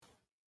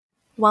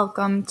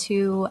Welcome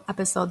to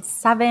episode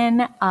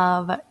 7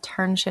 of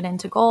Turn Shit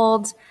into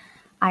Gold.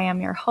 I am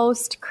your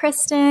host,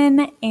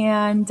 Kristen,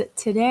 and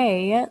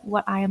today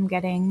what I am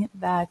getting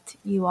that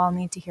you all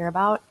need to hear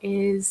about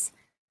is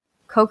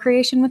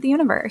co-creation with the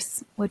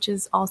universe, which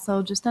is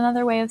also just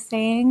another way of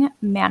saying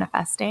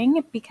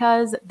manifesting,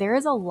 because there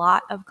is a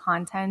lot of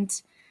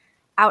content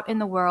out in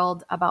the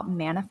world about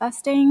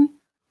manifesting,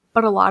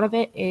 but a lot of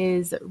it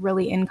is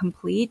really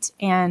incomplete,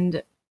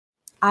 and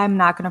I'm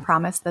not going to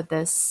promise that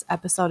this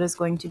episode is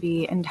going to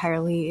be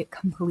entirely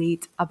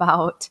complete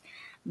about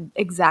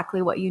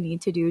exactly what you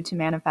need to do to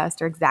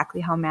manifest or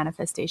exactly how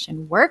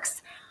manifestation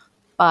works.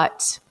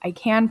 But I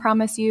can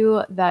promise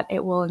you that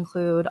it will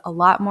include a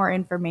lot more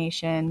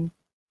information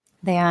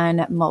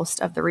than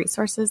most of the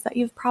resources that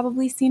you've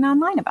probably seen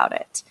online about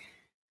it.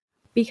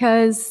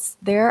 Because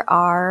there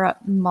are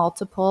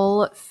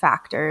multiple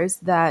factors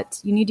that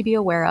you need to be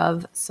aware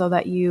of so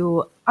that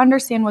you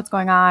understand what's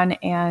going on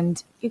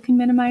and you can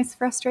minimize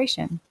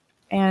frustration.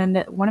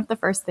 And one of the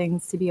first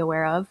things to be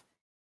aware of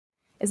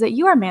is that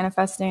you are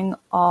manifesting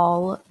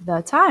all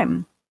the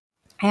time.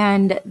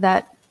 And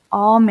that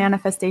all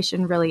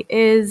manifestation really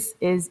is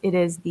it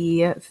is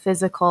the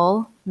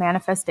physical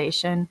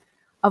manifestation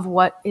of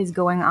what is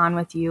going on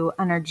with you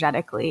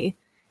energetically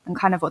and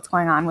kind of what's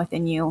going on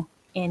within you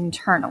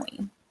internally.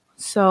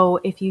 So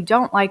if you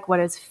don't like what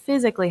is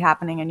physically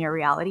happening in your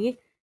reality,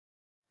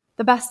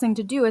 the best thing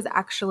to do is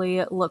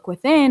actually look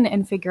within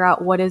and figure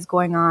out what is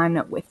going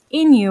on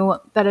within you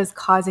that is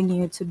causing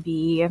you to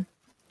be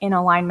in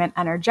alignment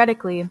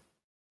energetically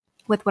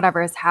with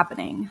whatever is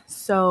happening.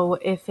 So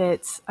if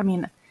it's, I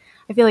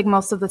feel like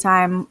most of the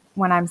time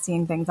when I'm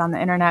seeing things on the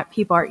internet,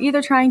 people are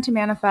either trying to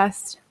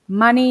manifest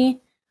money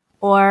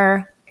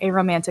or a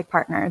romantic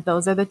partner.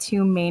 Those are the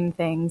two main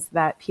things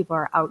that people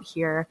are out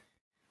here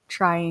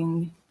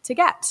trying to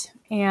get.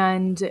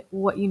 And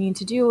what you need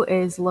to do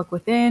is look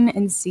within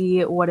and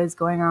see what is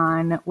going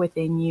on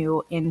within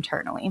you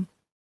internally.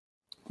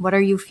 What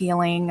are you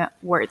feeling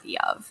worthy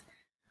of?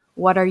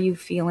 What are you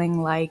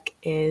feeling like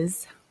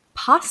is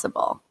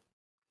possible?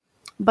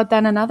 But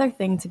then another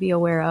thing to be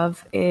aware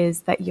of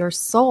is that your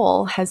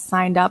soul has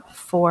signed up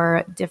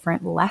for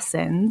different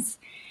lessons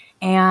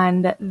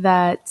and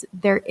that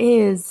there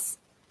is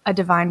a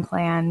divine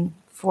plan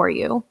for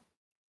you.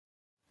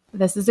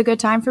 This is a good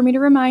time for me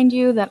to remind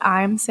you that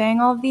I'm saying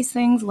all of these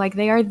things like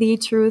they are the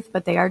truth,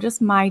 but they are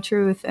just my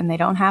truth and they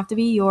don't have to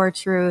be your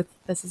truth.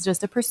 This is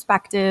just a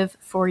perspective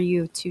for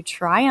you to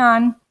try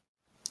on.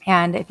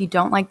 And if you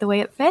don't like the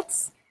way it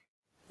fits,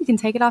 you can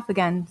take it off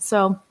again.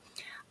 So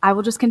I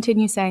will just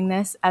continue saying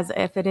this as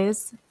if it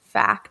is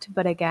fact,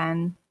 but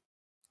again,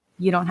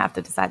 you don't have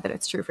to decide that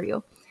it's true for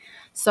you.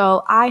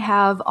 So I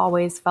have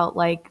always felt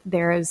like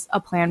there is a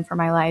plan for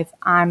my life.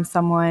 I'm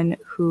someone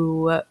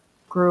who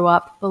grew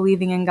up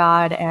believing in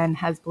God and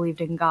has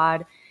believed in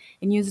God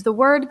and used the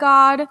word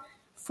God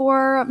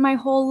for my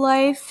whole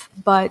life.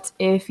 But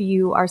if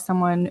you are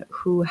someone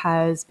who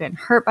has been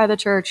hurt by the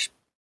church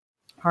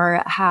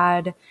or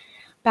had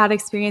bad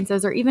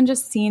experiences or even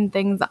just seen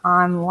things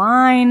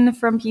online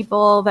from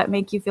people that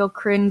make you feel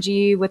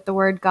cringy with the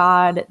word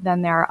God,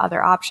 then there are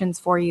other options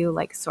for you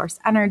like source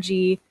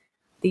energy,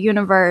 the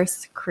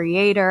universe,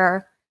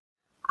 creator.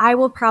 I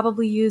will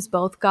probably use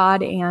both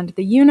God and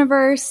the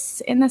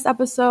universe in this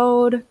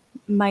episode.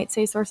 Might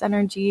say source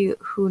energy,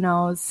 who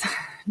knows?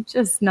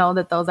 Just know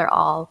that those are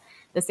all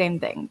the same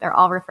thing. They're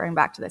all referring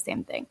back to the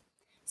same thing.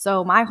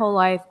 So my whole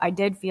life, I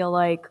did feel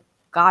like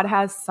God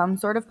has some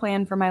sort of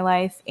plan for my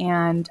life,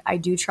 and I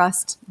do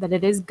trust that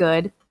it is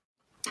good.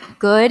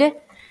 Good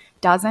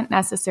doesn't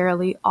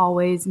necessarily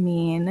always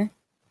mean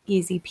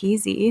easy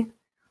peasy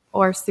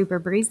or super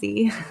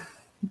breezy,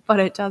 but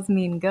it does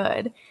mean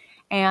good.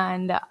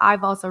 And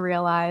I've also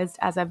realized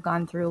as I've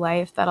gone through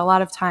life that a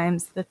lot of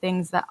times the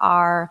things that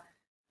are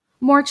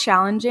more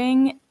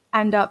challenging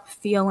end up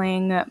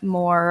feeling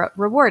more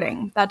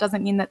rewarding. That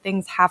doesn't mean that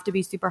things have to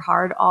be super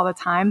hard all the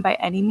time by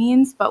any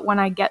means, but when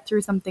I get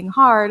through something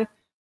hard,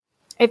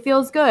 it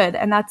feels good.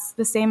 And that's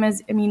the same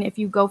as, if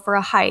you go for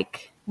a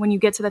hike, when you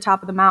get to the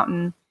top of the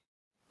mountain,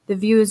 the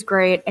view is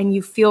great and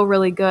you feel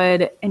really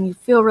good, and you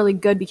feel really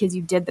good because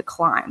you did the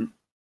climb.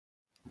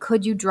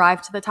 Could you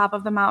drive to the top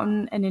of the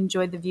mountain and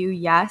enjoy the view?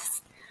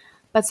 Yes.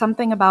 But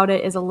something about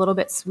it is a little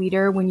bit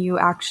sweeter when you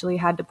actually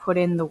had to put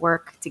in the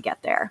work to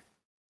get there.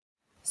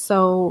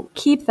 So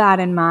keep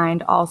that in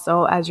mind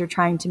also as you're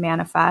trying to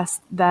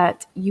manifest,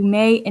 that you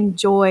may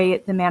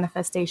enjoy the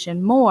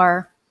manifestation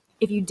more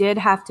if you did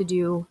have to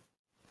do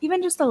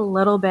even just a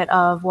little bit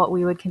of what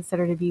we would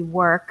consider to be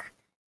work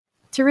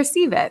to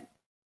receive it.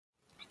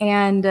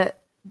 And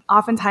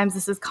oftentimes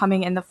this is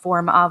coming in the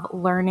form of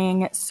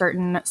learning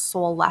certain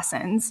soul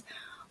lessons,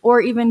 or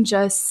even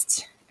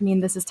just,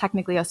 this is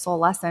technically a soul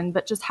lesson,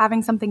 but just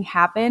having something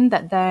happen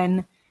that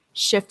then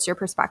shifts your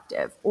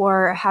perspective,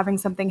 or having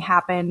something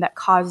happen that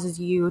causes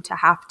you to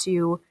have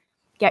to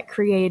get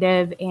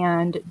creative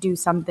and do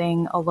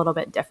something a little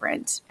bit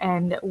different.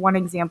 And one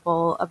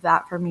example of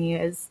that for me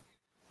is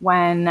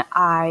when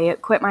I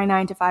quit my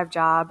 9-to-5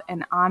 job,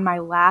 and on my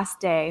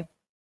last day,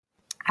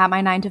 at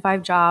my 9 to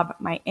 5 job,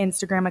 my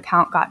Instagram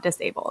account got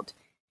disabled.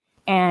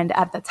 And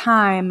at the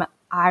time,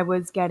 I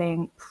was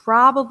getting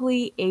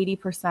probably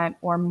 80%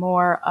 or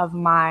more of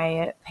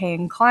my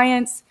paying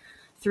clients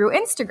through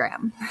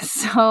Instagram.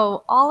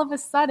 So all of a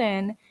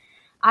sudden,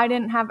 I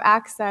didn't have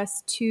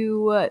access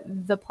to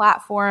the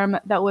platform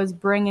that was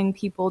bringing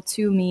people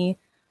to me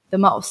the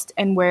most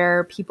and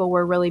where people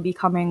were really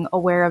becoming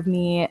aware of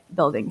me,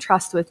 building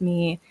trust with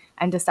me,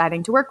 and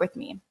deciding to work with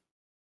me.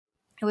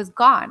 It was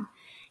gone.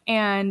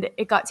 And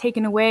it got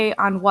taken away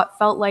on what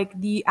felt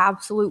like the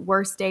absolute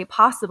worst day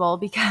possible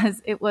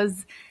because it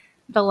was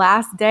the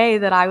last day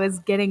that I was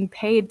getting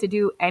paid to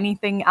do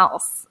anything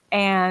else.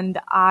 And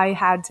I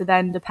had to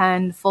then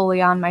depend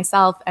fully on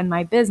myself and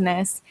my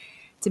business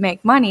to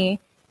make money.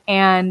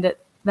 And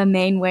the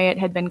main way it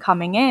had been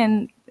coming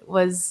in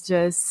was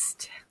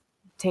just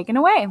taken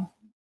away.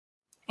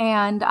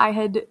 And I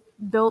had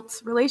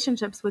built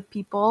relationships with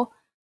people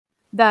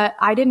that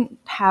I didn't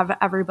have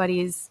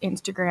everybody's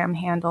Instagram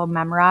handle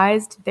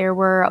memorized. There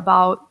were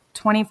about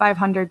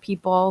 2,500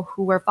 people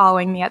who were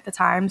following me at the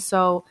time.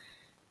 So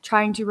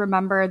trying to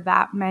remember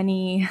that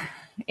many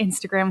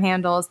Instagram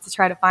handles to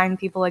try to find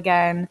people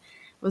again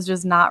was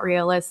just not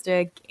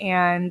realistic.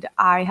 And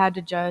I had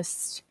to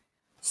just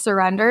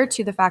surrender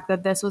to the fact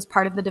that this was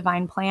part of the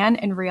divine plan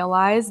and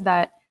realize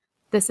that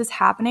this is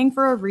happening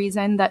for a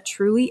reason that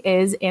truly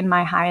is in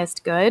my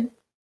highest good.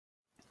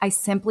 I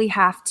simply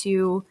have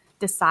to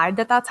decide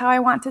that that's how I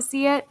want to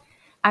see it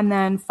and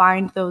then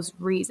find those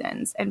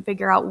reasons and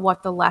figure out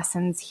what the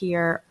lessons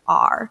here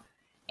are.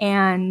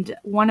 And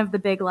one of the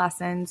big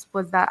lessons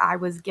was that I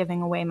was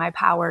giving away my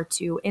power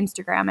to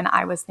Instagram, and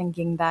I was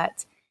thinking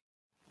that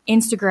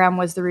Instagram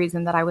was the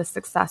reason that I was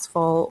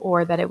successful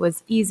or that it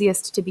was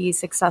easiest to be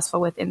successful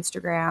with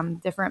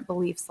Instagram, different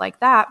beliefs like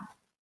that.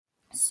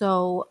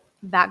 So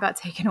that got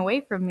taken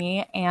away from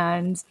me,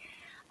 and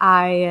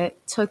I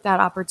took that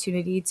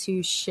opportunity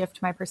to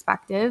shift my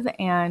perspective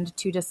and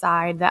to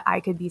decide that I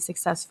could be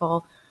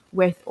successful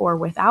with or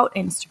without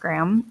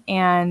Instagram.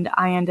 And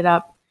I ended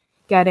up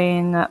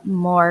getting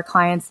more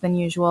clients than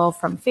usual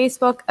from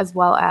Facebook as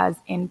well as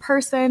in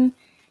person.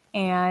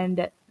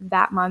 And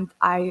that month,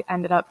 I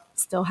ended up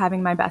still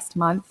having my best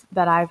month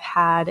that I've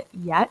had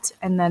yet.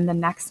 And then the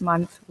next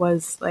month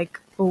was like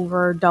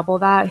over double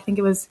that. I think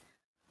it was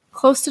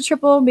close to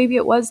triple. Maybe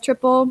it was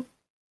triple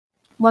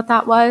what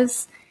that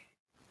was.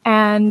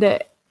 And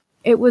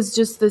it was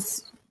just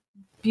this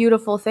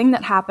beautiful thing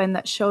that happened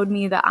that showed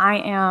me that I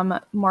am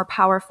more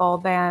powerful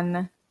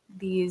than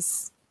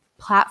these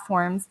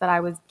platforms that I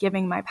was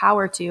giving my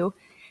power to.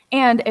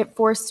 And it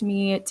forced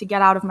me to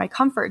get out of my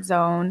comfort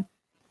zone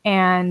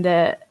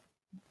and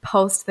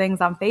post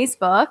things on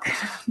Facebook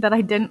that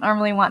I didn't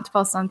normally want to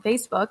post on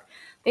Facebook.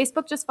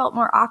 Facebook just felt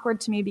more awkward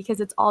to me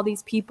because it's all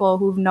these people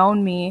who've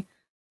known me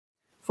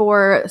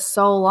for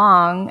so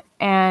long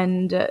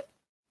and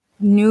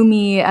knew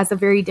me as a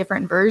very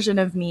different version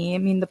of me. I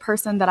mean, the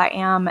person that I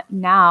am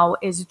now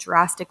is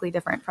drastically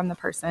different from the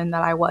person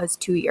that I was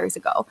 2 years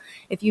ago.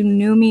 If you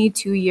knew me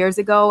 2 years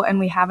ago and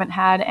we haven't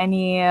had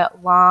any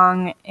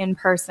long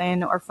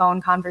in-person or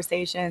phone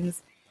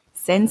conversations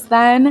since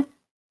then,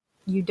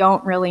 you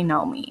don't really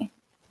know me.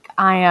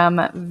 I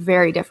am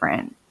very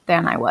different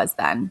than I was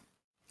then.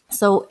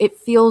 So it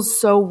feels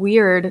so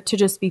weird to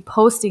just be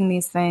posting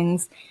these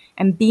things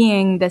and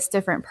being this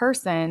different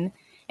person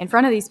in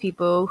front of these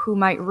people who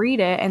might read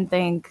it and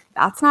think,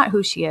 that's not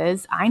who she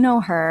is. I know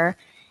her,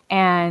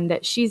 and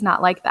she's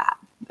not like that.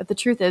 But the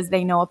truth is,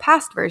 they know a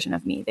past version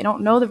of me. They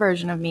don't know the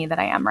version of me that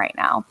I am right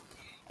now.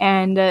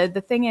 And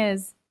the thing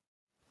is,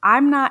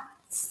 I'm not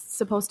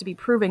supposed to be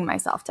proving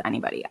myself to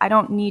anybody. I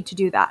don't need to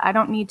do that. I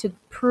don't need to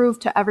prove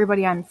to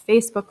everybody I'm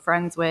Facebook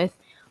friends with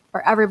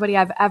or everybody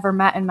I've ever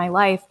met in my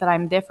life that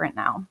I'm different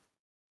now.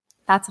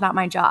 That's not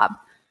my job.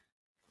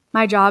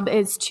 My job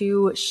is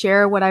to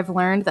share what I've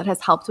learned that has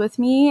helped with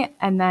me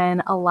and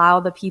then allow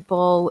the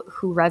people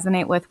who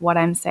resonate with what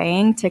I'm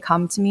saying to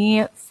come to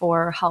me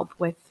for help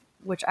with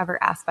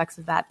whichever aspects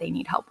of that they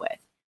need help with.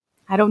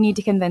 I don't need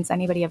to convince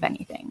anybody of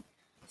anything.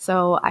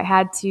 So I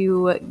had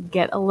to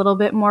get a little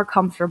bit more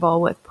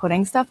comfortable with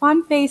putting stuff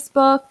on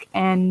Facebook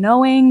and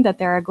knowing that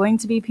there are going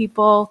to be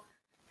people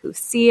who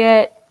see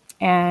it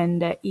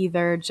and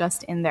either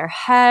just in their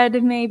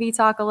head maybe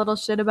talk a little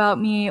shit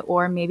about me,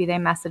 or maybe they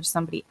message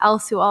somebody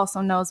else who also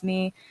knows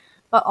me.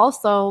 But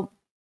also,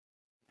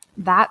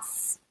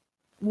 that's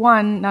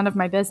one, none of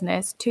my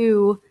business.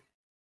 Two,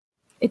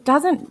 it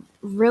doesn't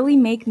really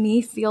make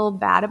me feel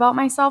bad about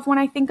myself when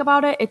I think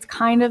about it. It's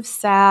kind of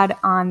sad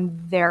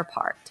on their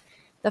part.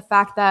 The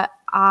fact that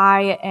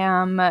I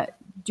am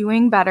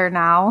doing better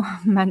now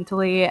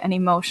mentally and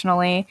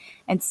emotionally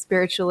and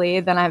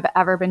spiritually than I've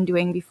ever been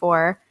doing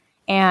before.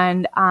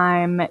 And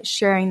I'm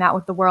sharing that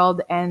with the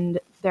world, and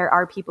there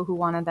are people who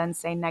want to then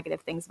say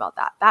negative things about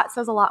that. That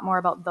says a lot more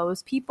about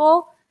those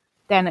people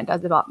than it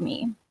does about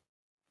me.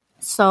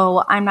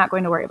 So I'm not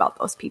going to worry about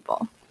those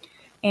people.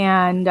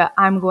 And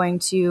I'm going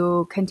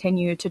to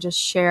continue to just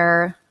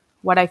share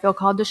what I feel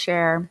called to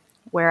share,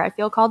 where I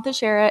feel called to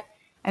share it,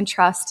 and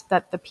trust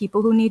that the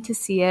people who need to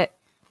see it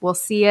will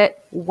see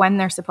it when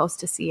they're supposed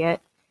to see it,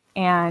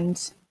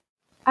 and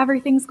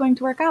everything's going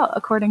to work out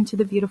according to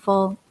the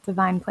beautiful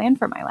divine plan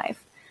for my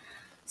life.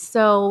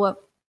 So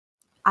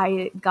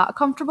I got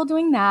comfortable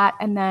doing that.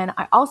 And then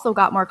I also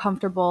got more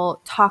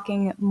comfortable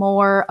talking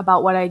more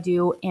about what I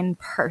do in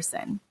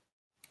person,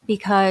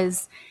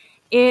 because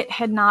it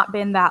had not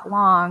been that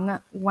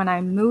long when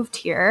I moved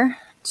here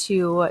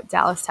to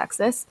Dallas,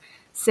 Texas,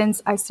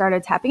 since I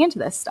started tapping into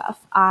this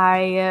stuff.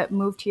 I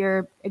moved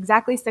here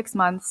exactly 6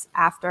 months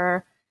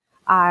after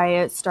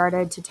I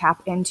started to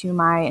tap into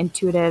my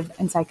intuitive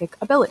and psychic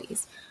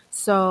abilities.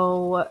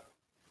 So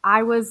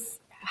I was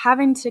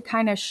having to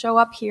kind of show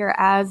up here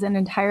as an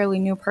entirely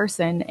new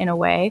person in a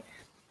way.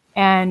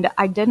 And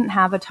I didn't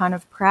have a ton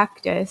of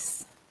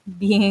practice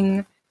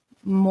being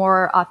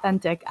more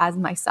authentic as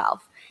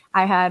myself.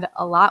 I had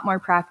a lot more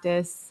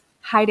practice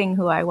hiding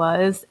who I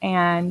was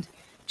and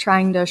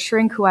trying to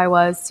shrink who I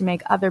was to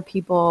make other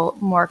people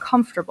more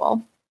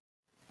comfortable.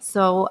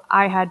 So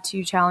I had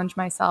to challenge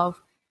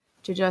myself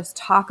to just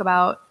talk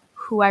about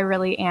who I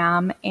really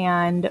am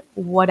and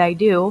what I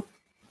do.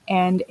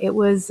 And it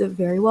was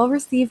very well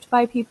received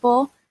by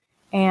people.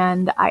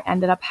 And I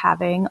ended up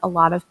having a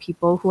lot of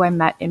people who I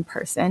met in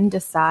person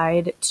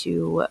decide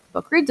to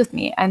book reads with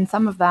me. And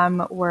some of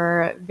them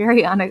were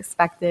very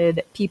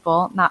unexpected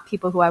people, not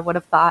people who I would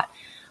have thought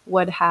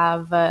would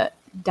have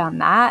done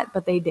that,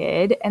 but they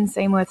did. And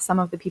same with some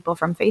of the people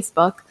from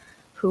Facebook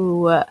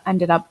who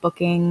ended up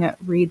booking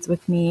reads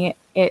with me.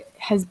 It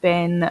has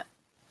been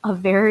a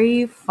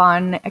very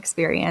fun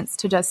experience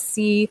to just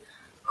see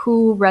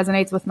who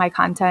resonates with my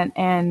content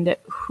and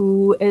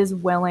who is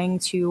willing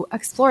to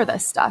explore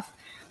this stuff.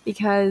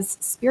 Because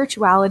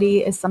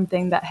spirituality is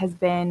something that has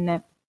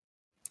been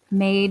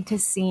made to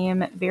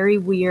seem very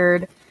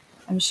weird.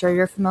 I'm sure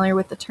you're familiar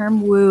with the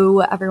term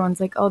woo. Everyone's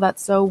like, oh,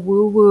 that's so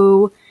woo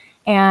woo.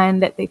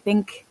 And they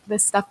think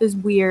this stuff is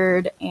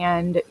weird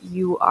and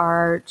you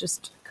are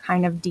just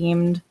kind of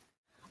deemed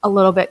a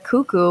little bit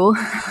cuckoo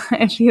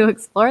if you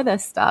explore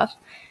this stuff.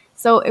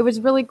 So it was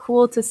really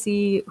cool to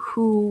see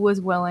who was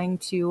willing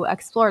to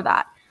explore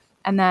that.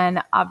 And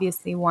then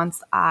obviously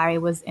once I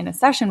was in a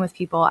session with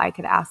people, I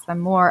could ask them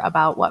more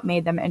about what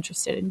made them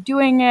interested in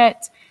doing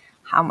it,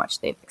 how much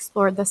they've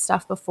explored this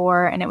stuff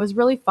before. And it was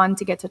really fun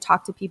to get to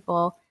talk to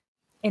people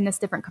in this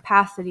different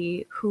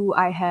capacity who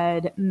I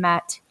had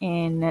met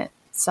in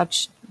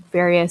such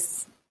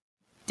various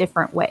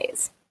different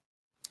ways.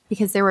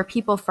 Because there were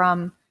people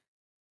from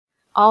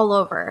all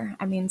over.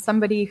 I mean,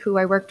 somebody who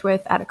I worked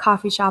with at a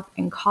coffee shop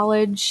in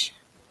college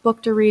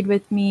booked a read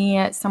with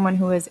me, someone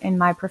who was in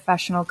my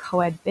professional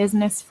co-ed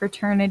business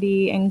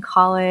fraternity in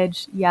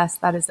college. Yes,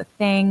 that is a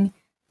thing,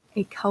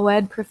 a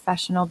co-ed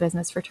professional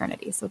business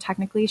fraternity. So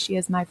technically she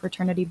is my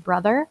fraternity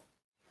brother,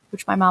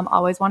 which my mom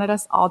always wanted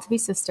us all to be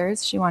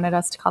sisters. She wanted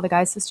us to call the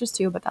guys sisters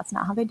too, but that's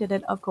not how they did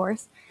it, of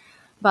course.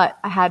 But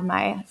I had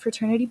my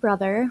fraternity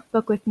brother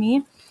book with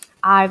me.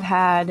 I've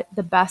had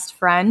the best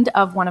friend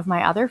of one of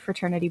my other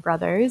fraternity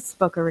brothers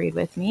book a read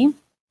with me.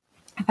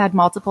 I've had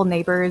multiple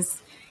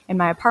neighbors in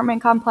my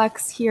apartment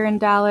complex here in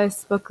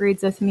Dallas book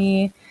reads with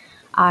me.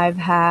 I've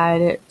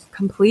had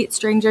complete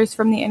strangers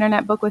from the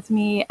internet book with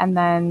me, and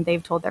then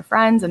they've told their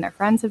friends, and their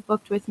friends have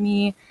booked with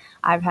me.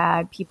 I've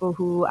had people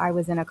who I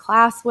was in a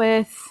class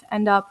with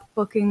end up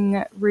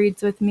booking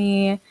reads with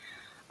me.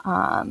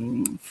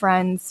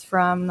 Friends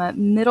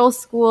from middle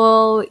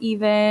school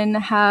even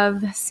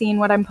have seen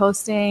what I'm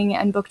posting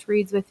and booked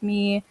reads with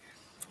me.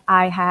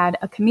 I had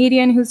a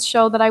comedian whose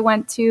show that I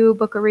went to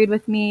book a read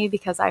with me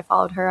because I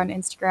followed her on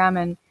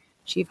Instagram and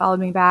she followed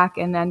me back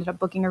and ended up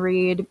booking a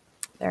read.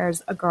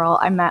 There's a girl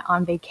I met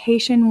on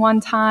vacation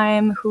one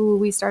time who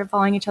we started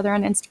following each other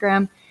on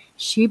Instagram.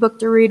 She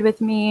booked a read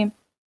with me.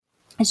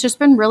 It's just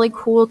been really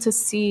cool to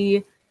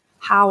see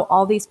how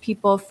all these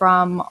people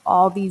from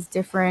all these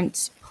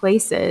different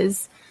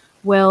places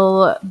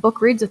will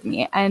book reads with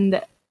me.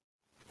 And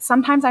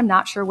sometimes I'm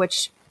not sure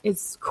which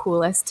is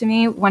coolest to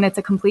me, when it's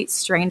a complete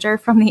stranger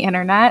from the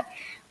internet,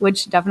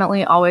 which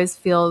definitely always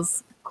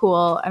feels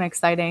cool and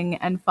exciting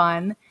and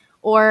fun,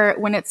 or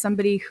when it's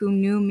somebody who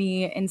knew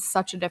me in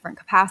such a different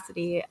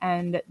capacity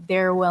and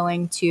they're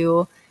willing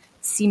to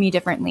see me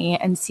differently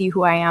and see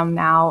who I am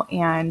now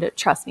and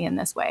trust me in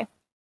this way.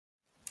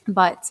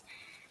 But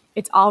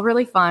it's all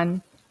really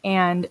fun,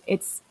 and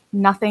it's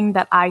nothing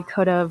that I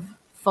could have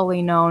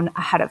fully known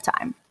ahead of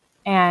time.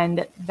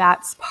 And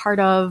that's part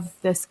of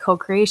this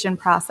co-creation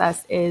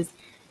process, is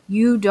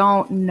you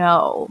don't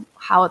know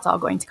how it's all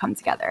going to come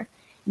together.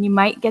 And you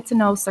might get to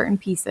know certain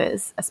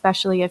pieces,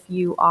 especially if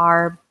you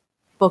are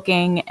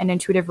booking an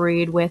intuitive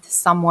read with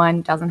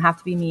someone. Doesn't have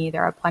to be me.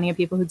 There are plenty of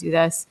people who do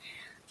this.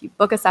 If you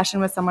book a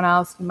session with someone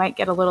else, you might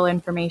get a little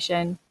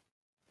information.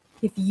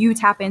 If you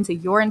tap into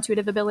your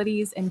intuitive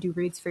abilities and do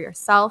reads for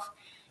yourself,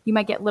 you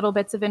might get little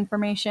bits of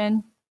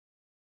information.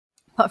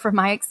 But from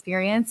my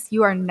experience,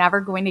 you are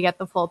never going to get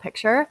the full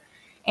picture.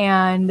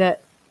 And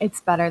it's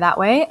better that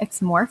way.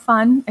 It's more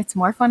fun. It's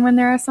more fun when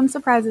there are some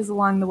surprises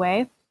along the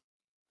way.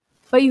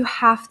 But you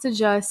have to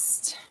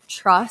just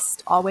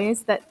trust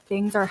always that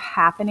things are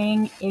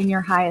happening in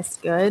your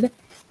highest good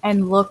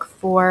and look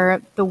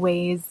for the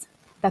ways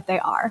that they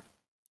are.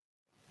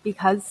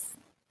 Because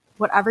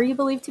whatever you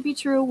believe to be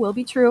true will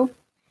be true.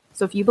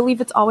 So if you believe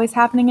it's always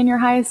happening in your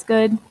highest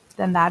good,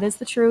 then that is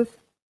the truth.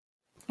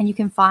 And you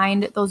can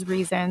find those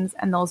reasons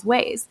and those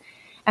ways.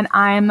 And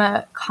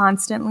I'm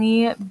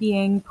constantly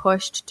being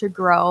pushed to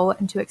grow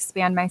and to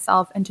expand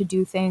myself and to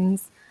do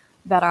things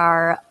that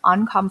are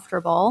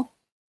uncomfortable.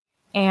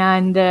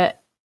 And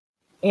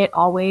it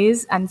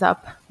always ends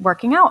up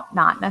working out.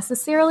 Not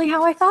necessarily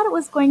how I thought it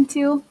was going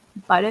to,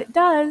 but it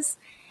does.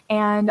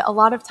 And a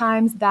lot of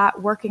times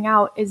that working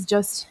out is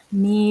just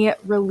me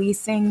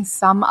releasing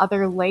some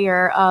other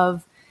layer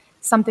of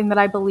something that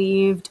I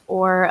believed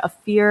or a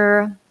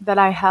fear that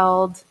I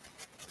held,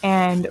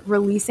 and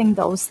releasing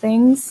those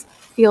things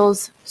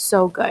feels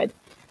so good.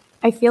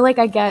 I feel like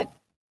I get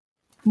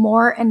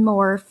more and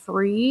more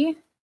free,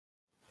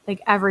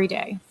 like every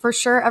day, for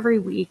sure every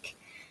week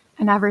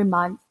and every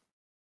month.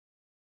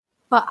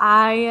 But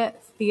I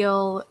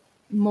feel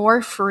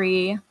more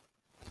free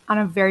on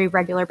a very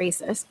regular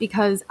basis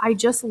because I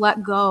just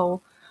let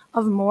go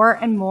of more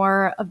and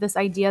more of this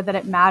idea that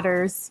it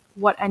matters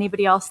what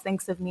anybody else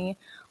thinks of me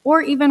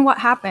or even what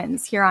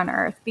happens here on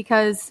earth,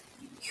 because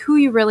who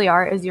you really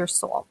are is your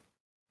soul.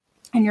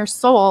 And your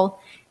soul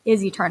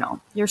is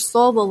eternal. Your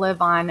soul will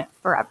live on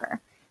forever.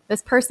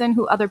 This person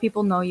who other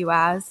people know you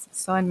as,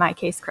 so in my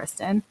case,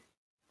 Kristen,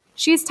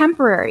 she's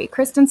temporary.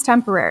 Kristen's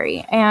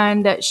temporary.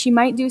 And she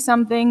might do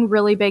something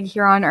really big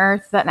here on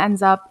earth that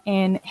ends up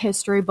in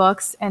history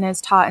books and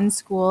is taught in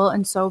school.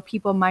 And so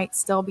people might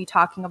still be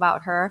talking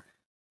about her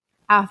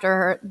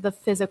after the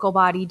physical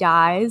body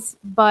dies.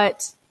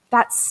 But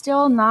that's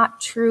still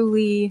not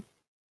truly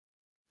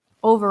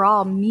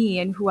overall me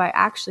and who I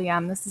actually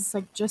am. This is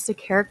like just a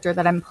character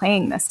that I'm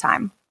playing this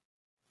time.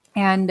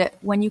 And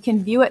when you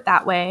can view it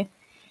that way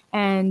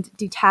and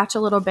detach a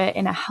little bit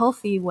in a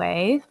healthy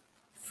way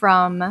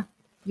from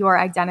your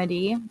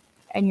identity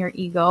and your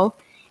ego,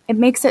 it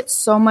makes it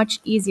so much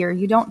easier.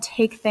 You don't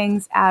take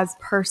things as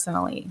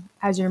personally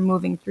as you're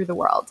moving through the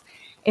world.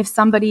 If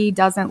somebody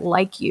doesn't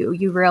like you,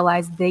 you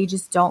realize they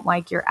just don't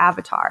like your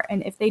avatar.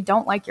 And if they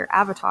don't like your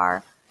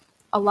avatar,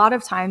 a lot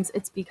of times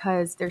it's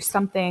because there's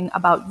something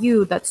about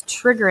you that's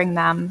triggering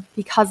them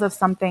because of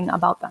something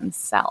about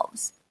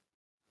themselves.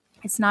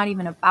 It's not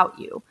even about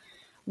you.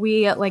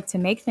 We like to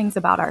make things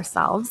about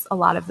ourselves a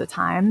lot of the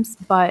times,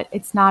 but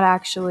it's not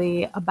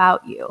actually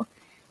about you.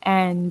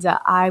 And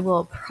I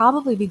will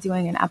probably be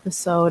doing an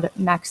episode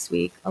next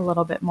week a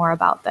little bit more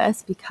about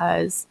this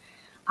because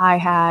I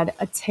had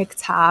a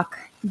TikTok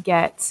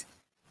get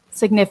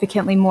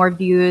significantly more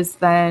views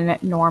than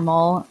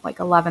normal. Like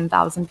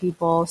 11,000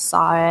 people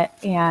saw it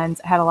and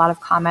had a lot of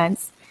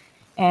comments,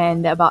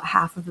 and about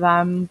half of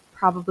them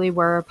probably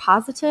were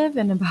positive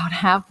and about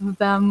half of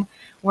them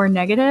were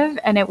negative.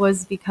 And it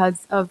was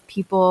because of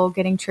people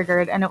getting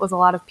triggered, and it was a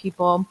lot of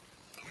people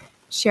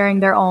sharing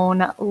their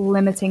own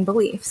limiting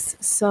beliefs.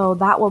 So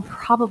that will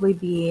probably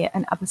be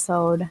an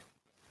episode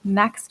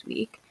next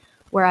week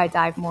where I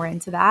dive more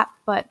into that.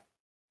 But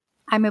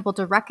I'm able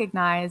to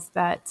recognize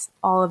that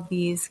all of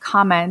these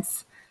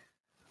comments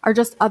are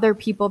just other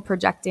people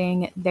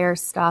projecting their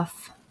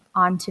stuff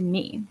onto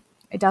me.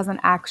 It doesn't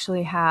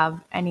actually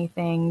have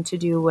anything to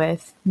do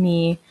with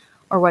me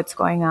or what's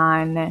going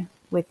on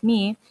with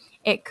me.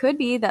 It could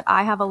be that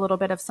I have a little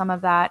bit of some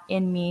of that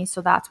in me,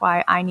 so that's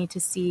why I need to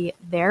see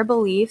their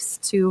beliefs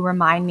to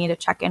remind me to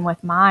check in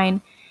with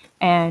mine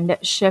and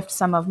shift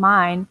some of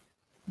mine,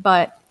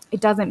 but it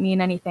doesn't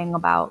mean anything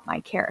about my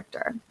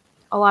character.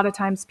 A lot of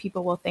times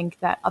people will think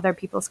that other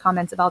people's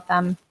comments about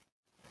them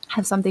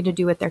have something to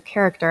do with their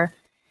character,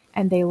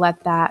 and they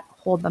let that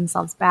hold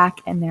themselves back,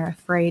 and they're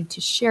afraid to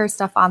share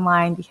stuff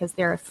online because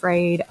they're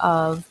afraid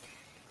of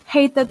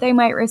hate that they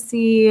might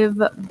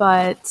receive.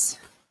 But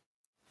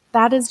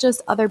that is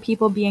just other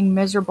people being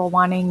miserable,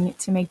 wanting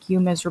to make you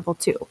miserable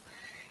too.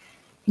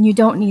 And you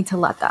don't need to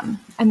let them.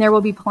 And there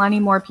will be plenty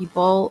more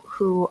people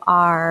who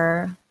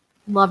are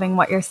loving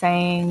what you're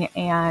saying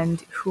and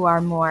who are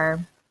more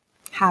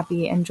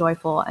happy and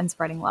joyful and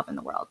spreading love in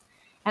the world.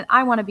 And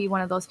I want to be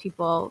one of those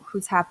people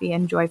who's happy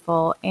and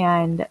joyful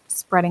and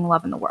spreading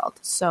love in the world.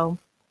 So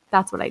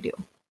that's what I do.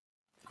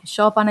 I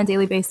show up on a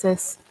daily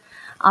basis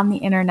on the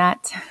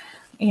internet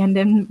and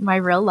in my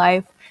real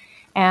life,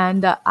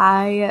 and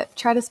I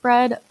try to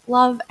spread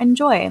love and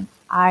joy.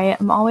 I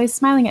am always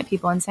smiling at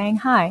people and saying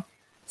hi.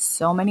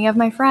 So many of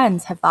my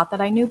friends have thought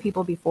that I knew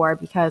people before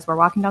because we're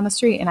walking down the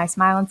street and I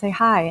smile and say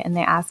hi, and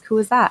they ask, "Who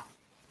is that?"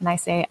 And I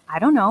say, "I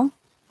don't know.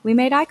 We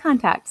made eye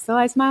contact, so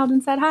I smiled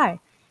and said hi."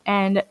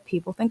 And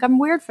people think I'm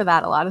weird for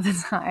that a lot of the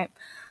time.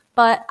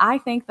 But I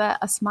think that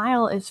a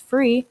smile is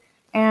free,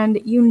 and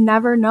you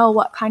never know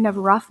what kind of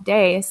rough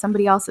day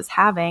somebody else is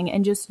having,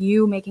 and just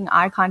you making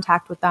eye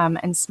contact with them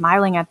and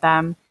smiling at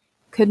them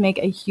could make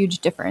a huge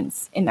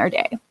difference in their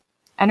day.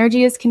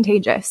 Energy is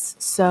contagious,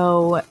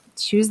 so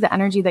choose the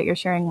energy that you're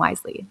sharing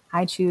wisely.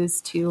 I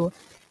choose to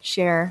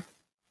share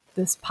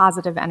this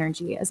positive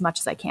energy as much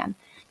as I can.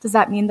 Does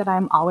that mean that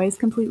I'm always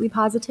completely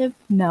positive?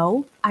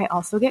 No. I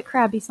also get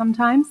crabby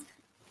sometimes.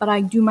 but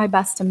I do my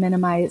best to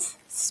minimize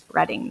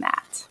spreading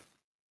that.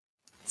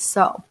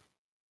 So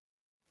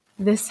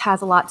this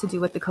has a lot to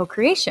do with the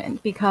co-creation,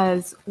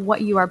 because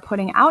what you are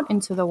putting out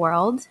into the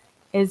world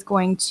is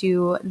going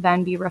to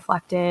then be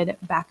reflected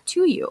back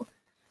to you.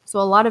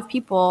 So a lot of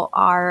people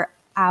are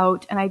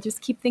out, and I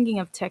just keep thinking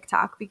of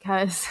TikTok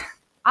because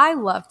I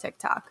love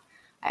TikTok.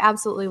 I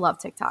absolutely love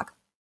TikTok.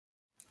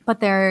 But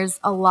there's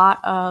a lot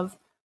of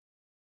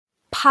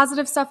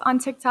positive stuff on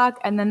TikTok,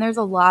 and then there's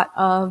a lot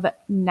of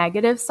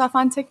negative stuff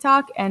on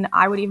TikTok, and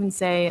I would even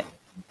say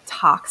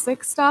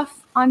toxic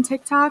stuff on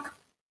TikTok.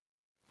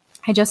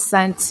 I just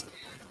sent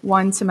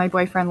one to my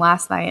boyfriend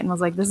last night and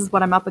was like, this is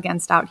what I'm up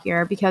against out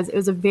here, because it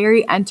was a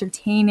very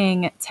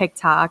entertaining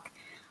TikTok,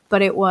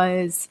 but it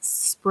was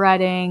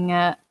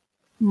spreading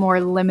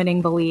more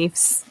limiting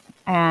beliefs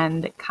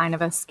and kind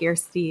of a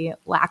scarcity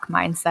lack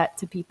mindset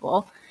to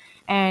people.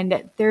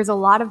 And there's a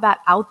lot of that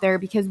out there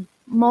because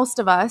most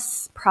of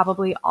us,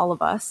 probably all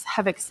of us,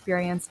 have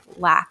experienced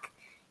lack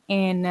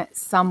in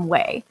some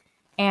way.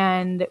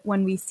 And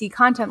when we see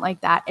content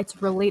like that, it's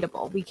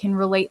relatable. We can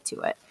relate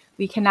to it.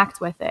 We connect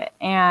with it.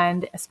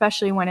 And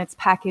especially when it's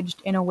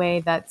packaged in a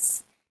way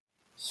that's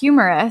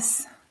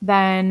humorous,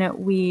 then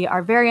we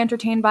are very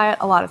entertained by it.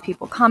 A lot of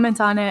people comment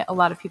on it. A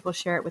lot of people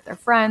share it with their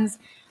friends.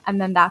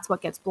 And then that's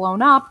what gets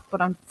blown up.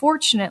 But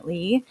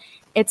unfortunately,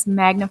 it's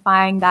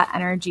magnifying that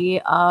energy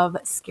of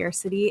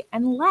scarcity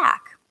and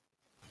lack.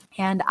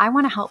 And I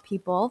want to help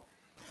people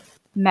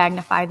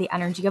magnify the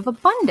energy of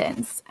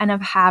abundance and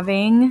of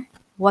having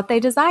what they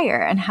desire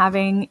and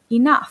having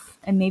enough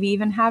and maybe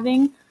even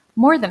having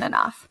more than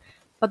enough.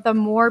 But the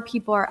more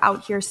people are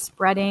out here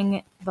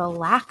spreading the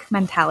lack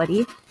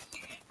mentality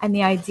and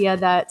the idea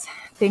that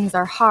things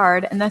are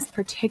hard, and this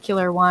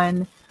particular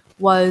one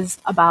was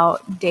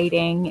about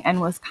dating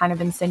and was kind of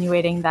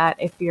insinuating that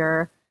if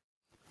you're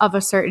of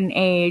a certain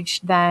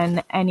age,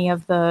 then any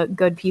of the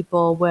good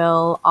people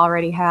will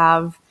already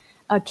have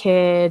a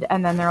kid,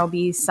 and then there will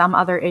be some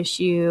other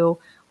issue,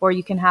 or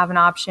you can have an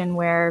option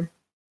where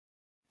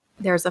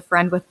there's a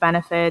friend with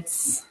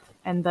benefits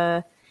and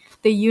the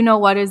you know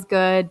what is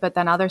good, but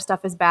then other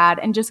stuff is bad,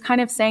 and just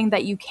kind of saying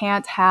that you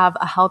can't have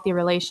a healthy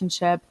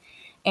relationship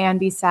and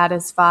be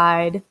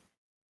satisfied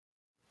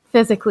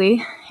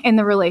physically in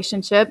the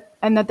relationship,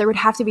 and that there would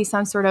have to be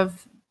some sort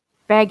of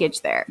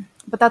baggage there.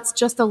 But that's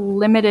just a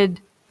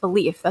limited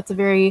belief. That's a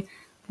very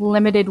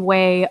limited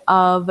way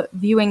of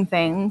viewing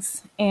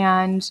things.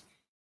 And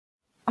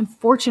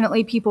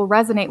unfortunately, people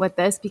resonate with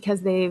this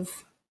because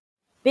they've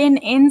been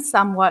in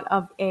somewhat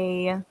of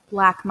a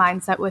lack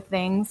mindset with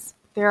things.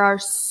 There are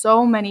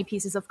so many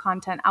pieces of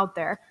content out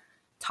there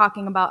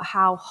talking about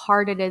how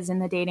hard it is in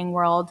the dating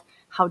world,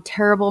 how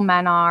terrible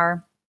men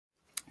are.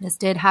 This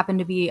did happen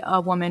to be a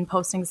woman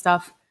posting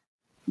stuff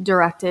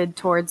directed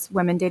towards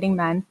women dating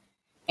men.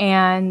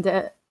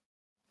 And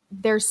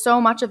there's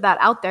so much of that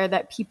out there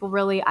that people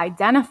really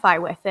identify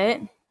with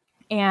it.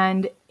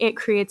 And it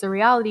creates a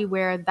reality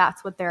where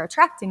that's what they're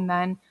attracting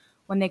then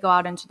when they go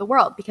out into the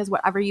world. Because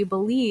whatever you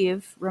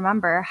believe,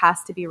 remember,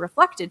 has to be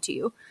reflected to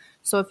you.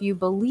 So if you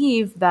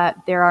believe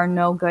that there are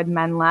no good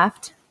men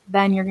left,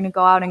 then you're going to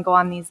go out and go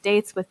on these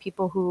dates with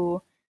people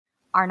who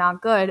are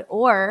not good,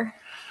 or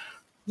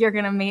you're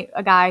going to meet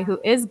a guy who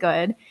is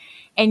good,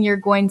 and you're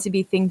going to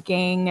be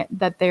thinking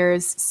that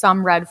there's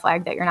some red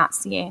flag that you're not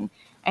seeing,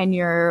 and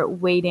you're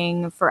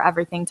waiting for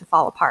everything to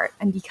fall apart.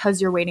 And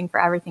because you're waiting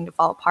for everything to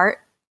fall apart,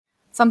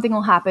 something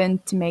will happen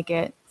to make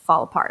it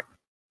fall apart.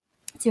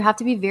 So you have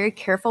to be very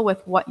careful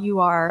with what you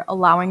are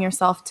allowing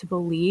yourself to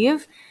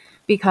believe,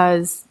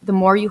 because the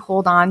more you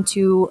hold on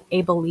to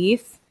a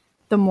belief,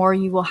 the more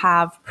you will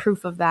have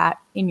proof of that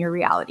in your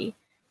reality.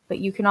 But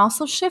you can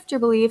also shift your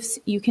beliefs.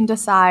 You can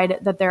decide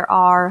that there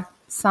are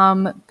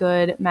some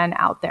good men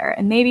out there.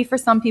 And maybe for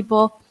some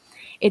people,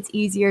 it's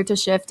easier to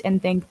shift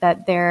and think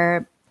that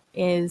there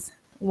is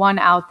one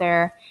out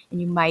there and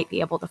you might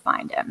be able to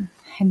find him.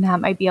 And that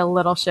might be a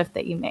little shift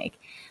that you make.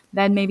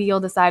 Then maybe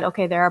you'll decide,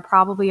 okay, there are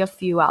probably a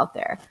few out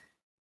there.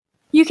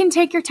 You can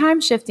take your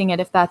time shifting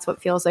it if that's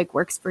what feels like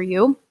works for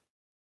you.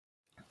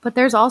 But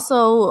there's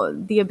also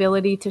the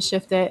ability to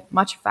shift it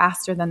much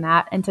faster than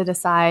that and to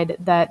decide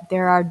that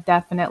there are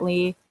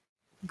definitely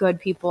good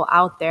people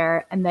out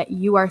there and that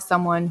you are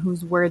someone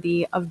who's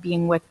worthy of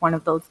being with one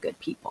of those good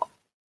people.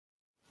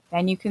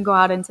 Then you can go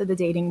out into the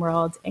dating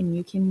world and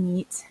you can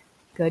meet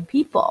good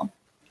people.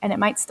 And it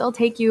might still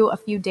take you a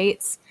few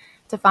dates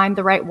to find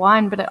the right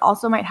one, but it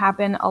also might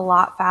happen a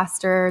lot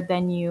faster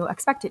than you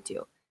expect it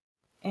to.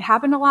 It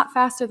happened a lot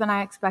faster than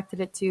I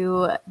expected it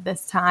to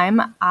this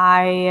time.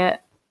 I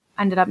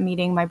ended up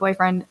meeting my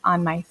boyfriend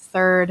on my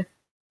third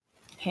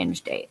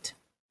Hinge date.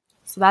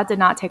 So that did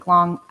not take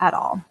long at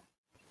all.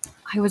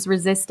 I was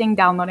resisting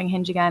downloading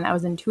Hinge again. I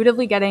was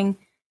intuitively getting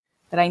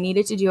that I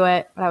needed to do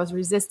it, but I was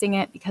resisting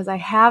it because I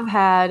have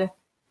had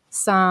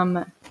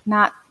some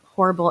not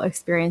horrible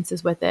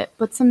experiences with it,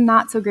 but some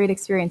not so great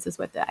experiences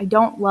with it. I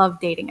don't love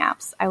dating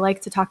apps. I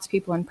like to talk to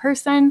people in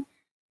person.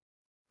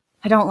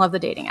 I don't love the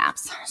dating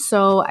apps.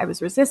 So I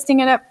was resisting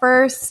it at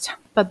first,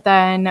 but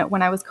then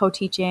when I was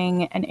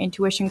co-teaching an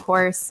intuition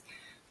course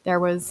there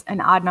was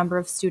an odd number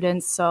of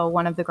students. So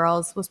one of the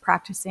girls was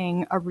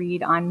practicing a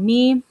read on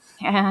me,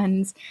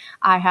 and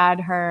I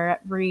had her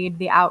read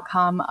the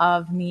outcome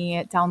of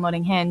me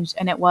downloading Hinge.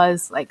 And it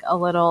was like a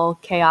little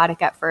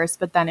chaotic at first,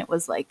 but then it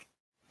was like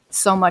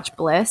so much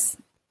bliss.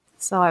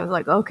 So I was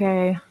like,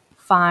 okay,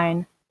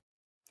 fine,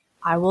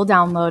 I will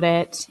download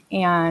it.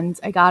 And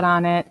I got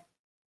on it,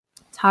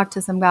 talked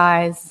to some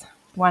guys,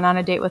 went on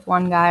a date with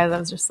one guy that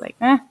was just like,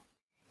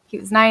 he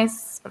was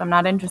nice, but I'm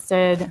not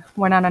interested.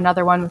 Went on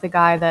another one with a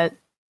guy that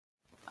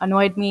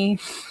annoyed me.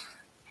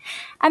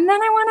 And then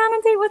I went on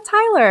a date with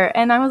Tyler,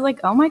 and I was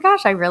like, oh my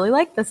gosh, I really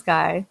like this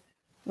guy.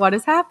 What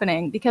is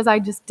happening? Because I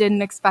just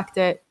didn't expect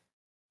it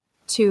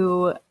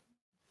to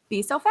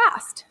be so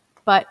fast.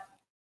 But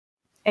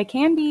it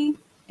can be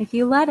if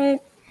you let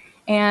it.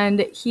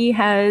 And he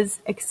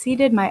has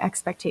exceeded my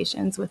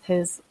expectations with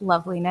his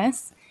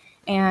loveliness.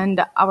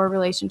 And our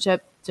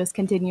relationship just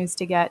continues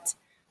to get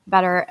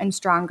better and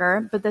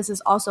stronger. But this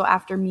is also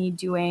after me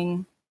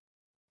doing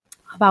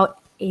about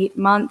 8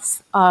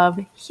 months of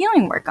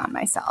healing work on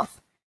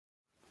myself.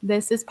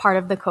 This is part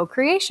of the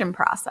co-creation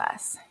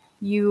process.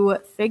 You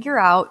figure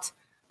out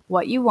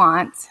what you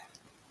want,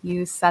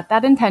 you set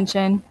that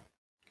intention,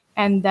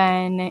 and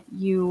then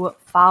you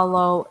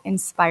follow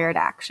inspired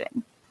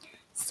action.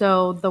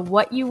 So the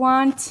what you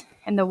want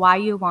and the why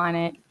you want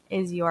it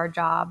is your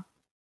job.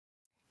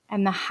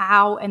 And the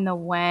how and the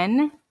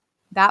when,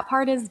 that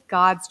part is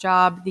God's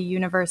job, the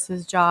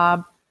universe's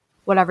job,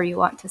 whatever you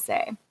want to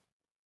say.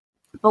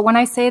 But when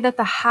I say that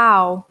the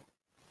how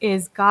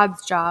is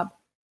God's job,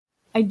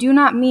 I do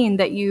not mean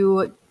that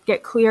you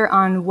get clear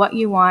on what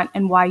you want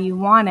and why you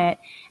want it,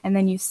 and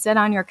then you sit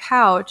on your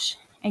couch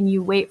and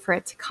you wait for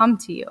it to come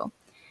to you.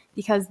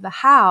 Because the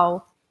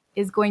how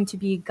is going to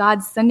be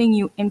God sending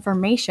you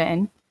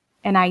information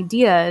and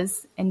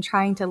ideas and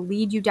trying to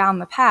lead you down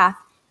the path.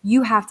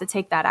 You have to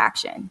take that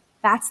action.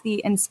 That's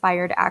the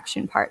inspired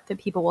action part that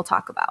people will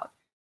talk about.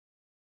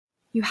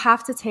 You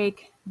have to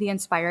take the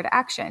inspired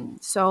action.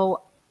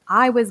 So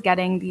I was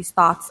getting these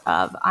thoughts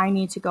of, I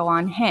need to go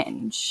on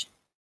Hinge.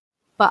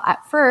 But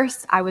at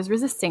first, I was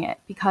resisting it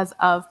because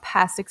of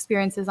past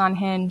experiences on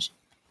Hinge.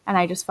 And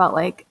I just felt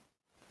like,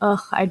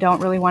 I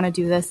don't really want to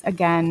do this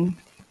again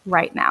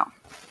right now.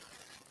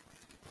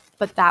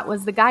 But that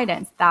was the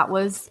guidance. That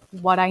was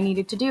what I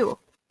needed to do.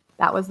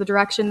 That was the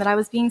direction that I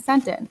was being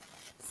sent in.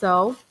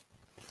 So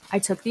I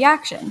took the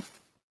action.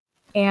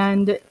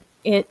 And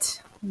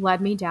it led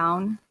me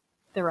down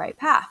the right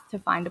path to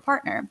find a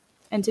partner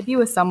and to be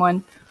with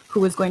someone who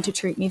was going to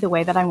treat me the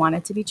way that I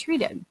wanted to be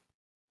treated.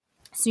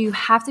 So you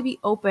have to be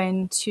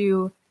open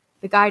to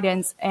the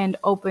guidance and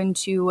open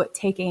to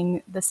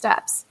taking the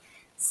steps.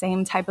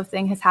 Same type of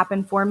thing has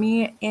happened for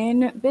me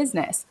in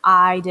business.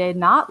 I did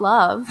not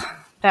love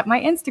that my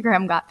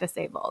Instagram got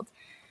disabled.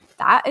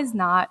 That is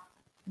not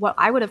what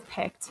I would have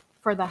picked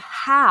for the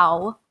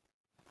how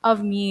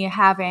of me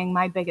having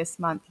my biggest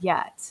month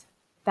yet.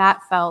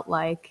 That felt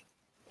like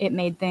it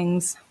made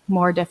things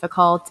more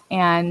difficult,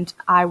 and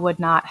I would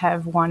not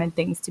have wanted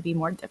things to be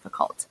more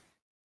difficult.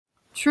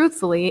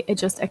 Truthfully, it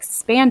just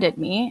expanded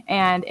me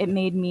and it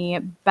made me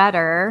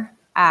better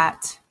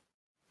at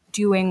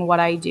doing what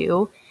I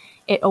do.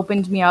 It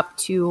opened me up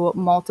to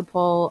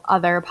multiple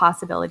other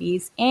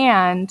possibilities,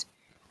 and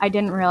I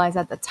didn't realize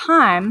at the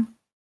time,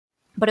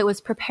 but it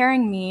was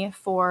preparing me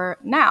for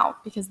now,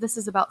 because this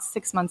is about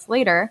 6 months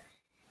later,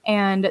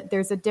 and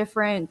there's a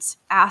different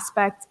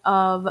aspect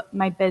of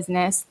my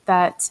business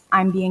that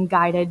I'm being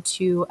guided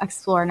to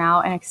explore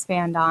now and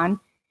expand on.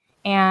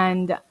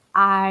 And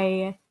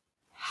I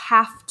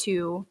have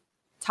to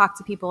talk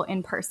to people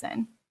in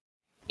person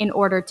in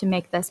order to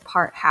make this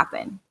part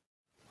happen.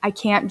 I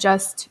can't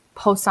just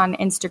post on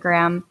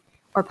Instagram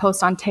or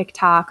post on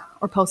TikTok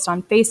or post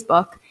on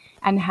Facebook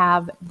and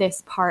have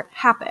this part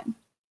happen.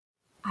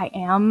 I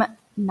am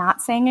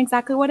not saying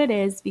exactly what it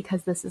is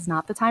because this is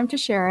not the time to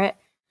share it.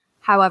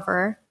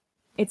 However,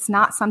 it's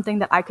not something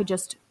that I could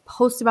just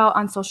post about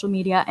on social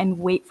media and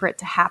wait for it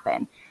to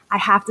happen. I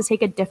have to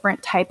take a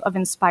different type of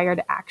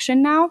inspired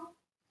action now.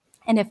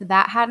 And if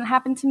that hadn't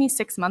happened to me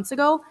 6 months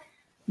ago,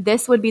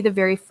 this would be the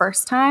very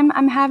first time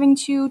I'm having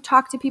to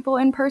talk to people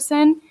in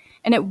person,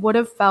 and it would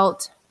have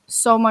felt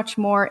so much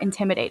more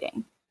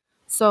intimidating.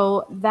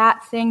 So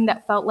that thing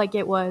that felt like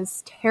it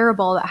was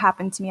terrible that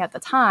happened to me at the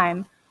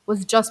time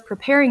was just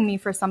preparing me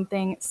for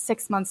something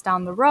 6 months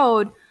down the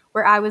road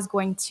where I was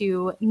going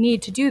to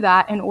need to do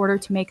that in order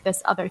to make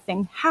this other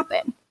thing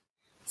happen.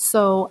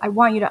 So I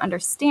want you to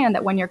understand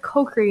that when you're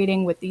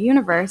co-creating with the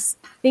universe,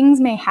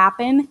 things may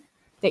happen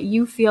that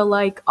you feel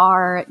like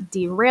are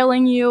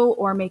derailing you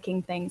or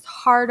making things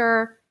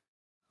harder.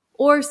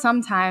 Or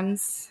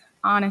sometimes,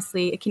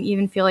 honestly, it can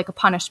even feel like a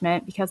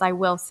punishment, because I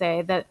will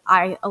say that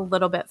I a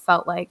little bit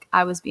felt like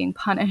I was being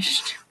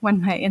punished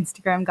when my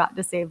Instagram got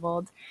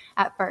disabled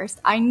at first.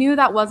 I knew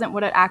that wasn't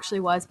what it actually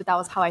was, but that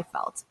was how I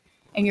felt.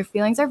 And your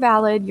feelings are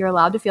valid. You're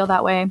allowed to feel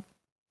that way.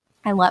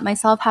 I let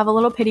myself have a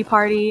little pity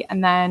party,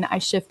 and then I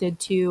shifted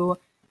to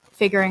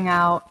figuring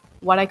out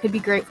what I could be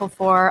grateful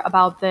for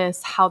about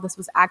this, how this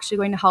was actually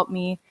going to help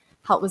me,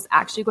 how it was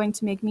actually going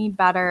to make me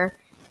better.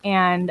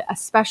 And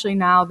especially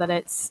now that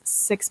it's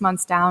 6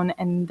 months down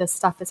and this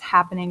stuff is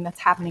happening that's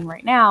happening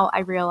right now, I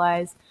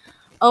realize,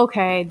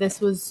 okay, this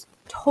was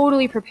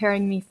totally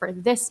preparing me for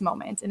this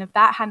moment. And if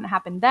that hadn't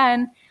happened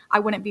then, I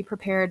wouldn't be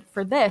prepared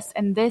for this.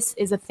 And this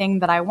is a thing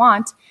that I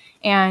want.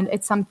 And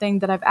it's something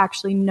that I've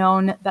actually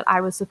known that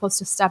I was supposed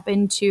to step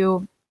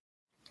into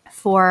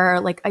for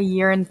like a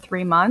year and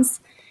 3 months.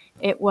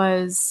 It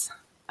was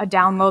a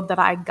download that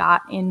I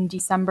got in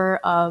December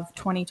of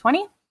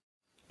 2020.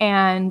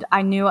 And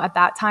I knew at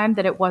that time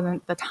that it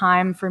wasn't the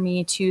time for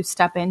me to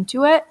step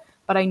into it,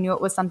 but I knew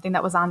it was something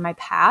that was on my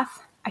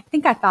path. I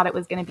think I thought it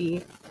was going to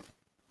be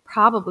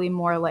probably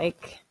more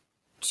like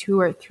 2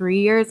 or 3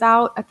 years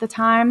out at the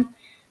time.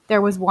 There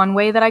was one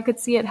way that I could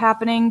see it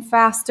happening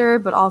faster,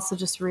 but also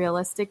just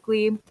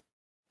realistically,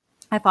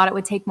 I thought it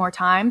would take more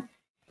time.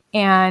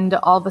 And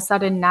all of a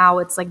sudden now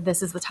it's like,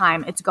 this is the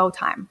time, it's go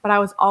time. But I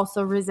was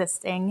also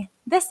resisting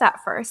this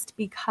at first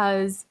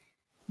because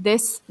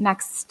this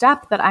next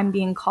step that I'm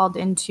being called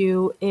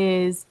into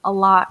is a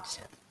lot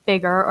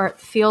bigger, or it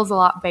feels a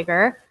lot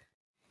bigger.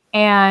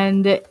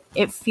 And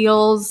it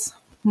feels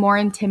more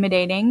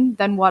intimidating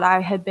than what I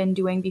had been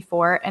doing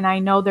before. And I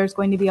know there's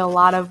going to be a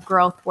lot of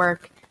growth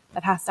work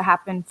that has to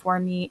happen for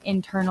me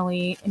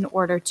internally in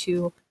order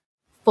to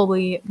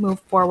fully move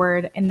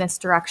forward in this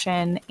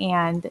direction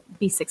and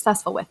be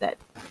successful with it.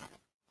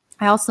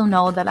 I also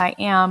know that I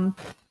am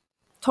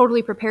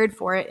totally prepared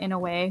for it in a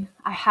way.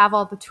 I have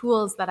all the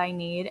tools that I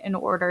need in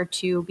order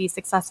to be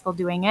successful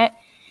doing it.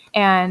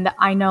 And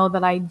I know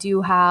that I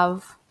do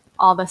have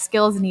all the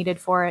skills needed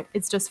for it.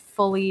 It's just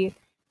fully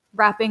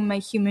wrapping my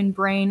human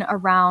brain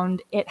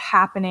around it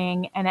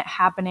happening, and it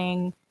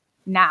happening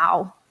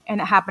now,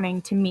 and it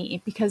happening to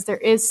me, because there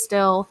is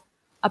still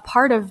a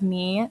part of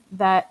me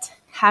that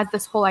has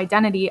this whole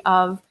identity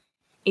of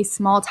a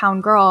small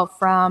town girl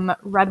from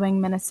Red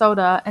Wing,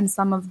 Minnesota, and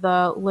some of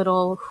the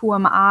little who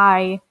am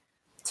I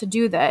to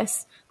do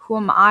this? Who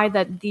am I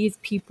that these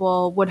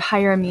people would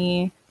hire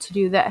me to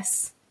do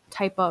this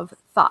type of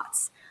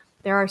thoughts?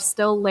 There are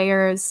still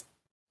layers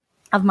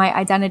of my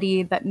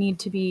identity that need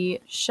to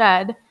be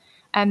shed,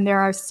 and there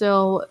are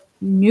still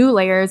new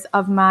layers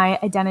of my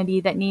identity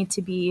that need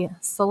to be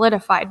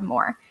solidified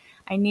more.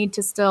 I need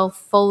to still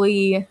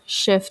fully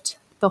shift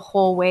the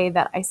whole way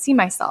that I see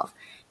myself,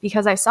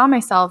 because I saw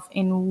myself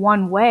in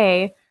one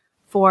way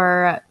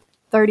for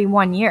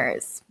 31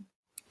 years.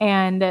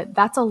 And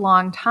that's a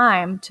long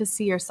time to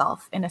see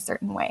yourself in a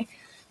certain way.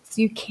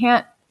 So you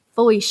can't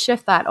fully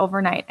shift that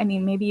overnight. I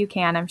mean, maybe you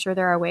can. I'm sure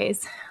there are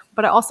ways.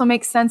 But it also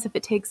makes sense if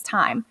it takes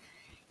time.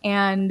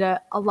 And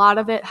a lot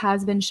of it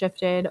has been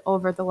shifted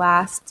over the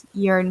last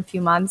year and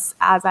few months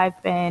as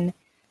I've been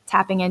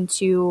tapping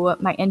into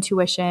my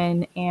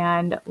intuition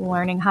and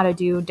learning how to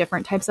do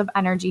different types of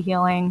energy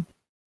healing,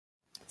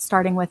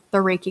 starting with the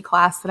Reiki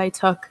class that I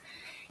took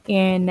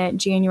in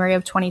January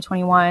of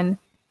 2021,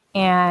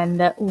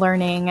 and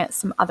learning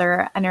some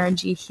other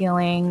energy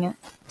healing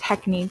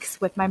techniques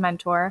with my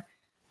mentor.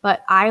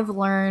 But I've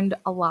learned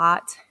a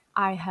lot.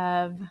 I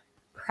have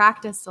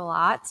practiced a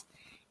lot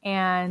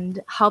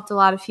and helped a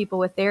lot of people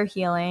with their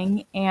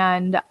healing,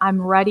 and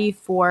I'm ready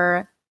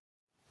for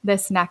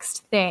this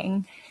next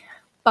thing.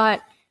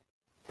 But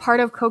part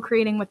of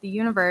co-creating with the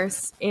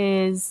universe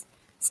is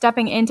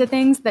stepping into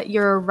things that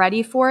you're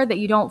ready for that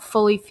you don't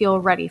fully feel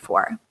ready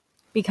for.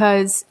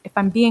 Because if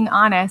I'm being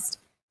honest,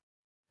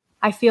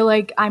 I feel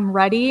like I'm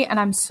ready and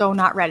I'm so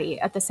not ready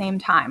at the same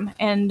time.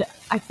 And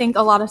I think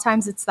a lot of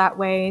times it's that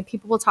way.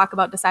 People will talk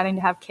about deciding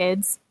to have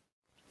kids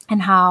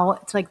and how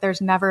it's like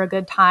there's never a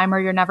good time, or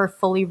you're never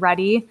fully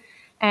ready.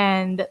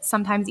 And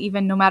sometimes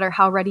even no matter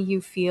how ready you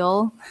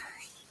feel,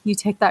 you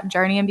take that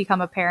journey and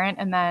become a parent,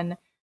 and then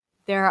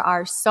there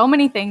are so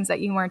many things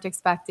that you weren't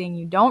expecting.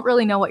 You don't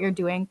really know what you're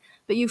doing,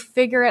 but you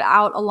figure it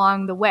out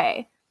along the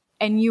way.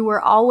 And you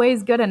were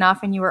always good enough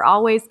and you were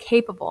always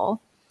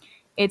capable.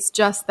 It's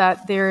just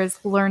that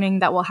there's learning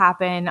that will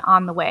happen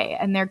on the way.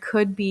 And there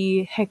could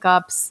be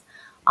hiccups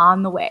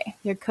on the way.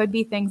 There could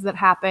be things that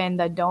happen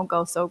that don't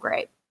go so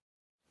great.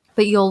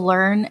 But you'll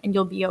learn and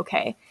you'll be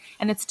okay.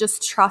 And it's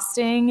just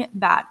trusting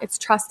that. It's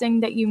trusting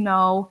that you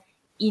know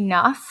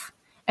enough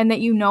and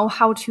that you know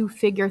how to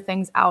figure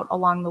things out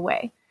along the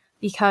way.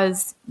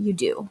 Because you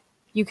do.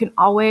 You can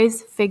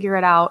always figure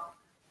it out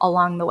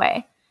along the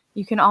way.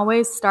 You can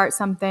always start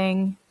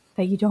something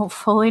that you don't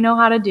fully know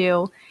how to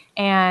do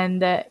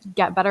and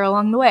get better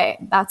along the way.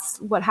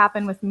 That's what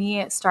happened with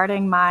me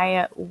starting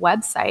my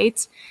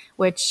website,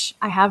 which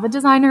I have a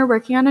designer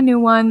working on a new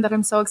one that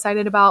I'm so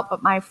excited about.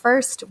 But my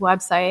first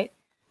website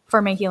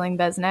for my healing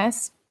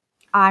business,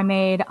 I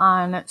made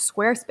on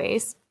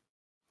Squarespace,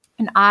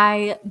 and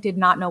I did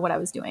not know what I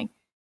was doing.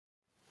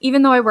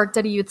 Even though I worked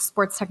at a youth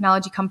sports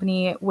technology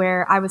company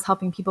where I was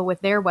helping people with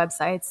their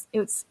websites,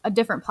 it was a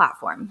different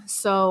platform.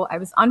 So I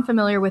was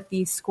unfamiliar with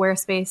the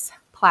Squarespace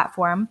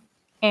platform.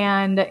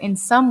 And in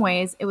some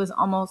ways, it was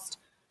almost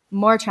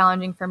more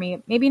challenging for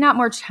me. Maybe not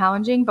more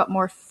challenging, but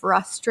more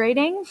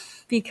frustrating,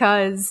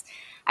 because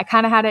I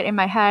kind of had it in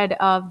my head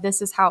of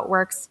this is how it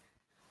works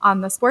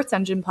on the Sports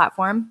Engine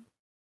platform.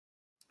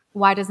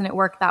 Why doesn't it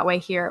work that way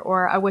here?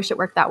 Or I wish it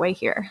worked that way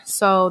here.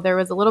 So there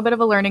was a little bit of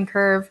a learning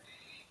curve,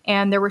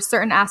 and there were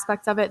certain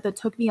aspects of it that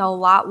took me a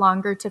lot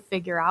longer to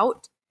figure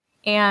out.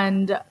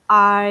 And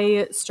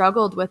I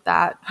struggled with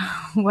that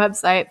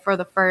website for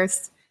the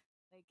first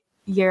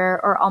year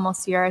or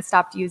almost year. I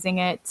stopped using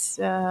it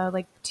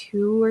like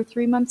 2 or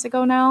 3 months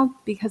ago now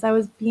because I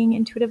was being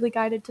intuitively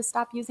guided to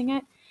stop using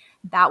it.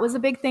 That was a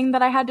big thing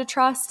that I had to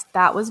trust.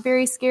 That was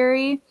very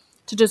scary,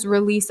 to just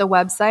release a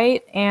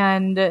website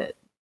and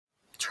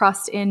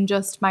trust in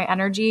just my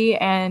energy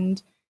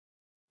and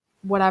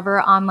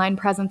whatever online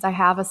presence I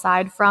have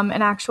aside from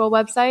an actual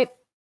website.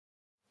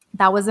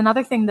 That was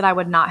another thing that I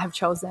would not have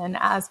chosen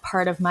as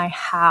part of my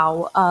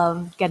how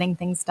of getting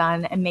things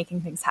done and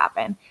making things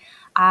happen.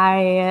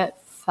 I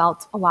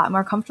felt a lot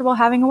more comfortable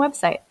having a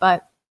website,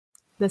 but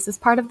this is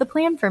part of the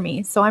plan for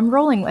me, so I'm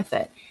rolling with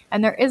it.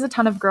 And there is a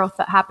ton of growth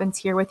that happens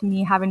here with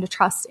me having to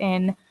trust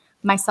in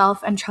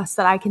myself and trust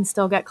that I can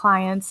still get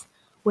clients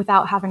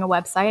without having a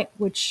website,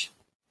 which,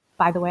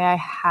 by the way, I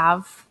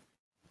have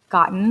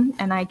gotten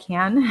and I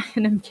can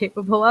and am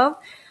capable of,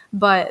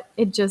 but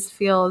it just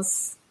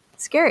feels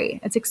scary.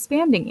 It's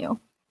expanding you.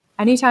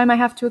 Anytime I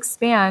have to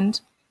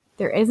expand,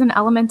 there is an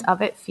element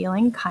of it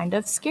feeling kind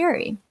of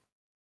scary,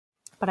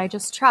 but I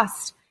just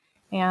trust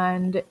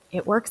and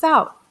it works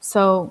out.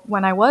 So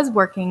when I was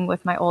working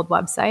with my old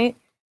website,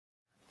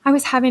 I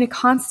was having to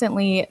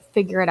constantly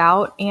figure it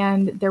out.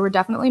 And there were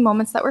definitely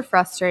moments that were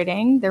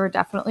frustrating. There were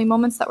definitely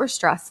moments that were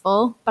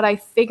stressful, but I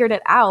figured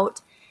it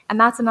out. And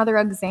that's another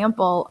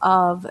example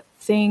of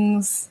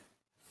things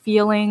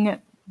feeling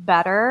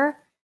better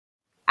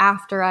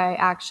after I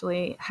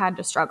actually had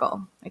to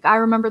struggle. Like, I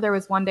remember there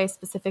was one day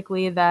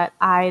specifically that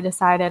I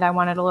decided I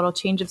wanted a little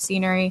change of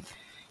scenery,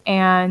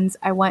 and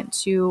I went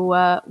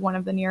to one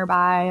of the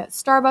nearby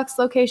Starbucks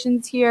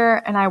locations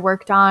here, and I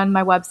worked on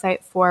my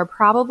website for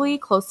probably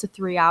close to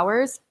 3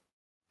 hours.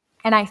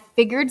 And I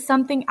figured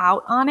something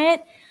out on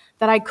it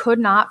that I could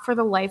not for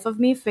the life of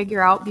me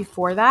figure out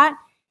before that.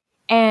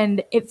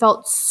 And it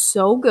felt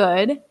so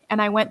good.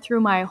 And I went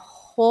through my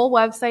whole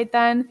website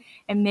then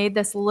and made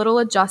this little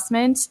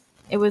adjustment.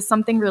 It was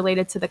something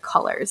related to the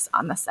colors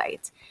on the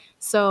site.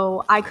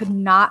 So I could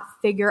not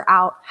figure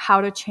out how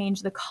to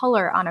change the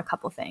color on a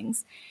couple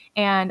things.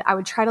 And I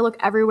would try to look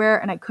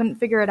everywhere and I couldn't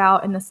figure it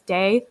out. And this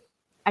day,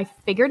 I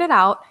figured it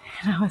out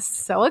and I was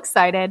so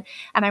excited.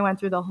 And I went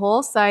through the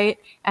whole site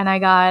and I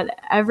got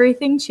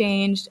everything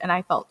changed and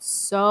I felt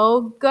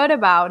so good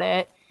about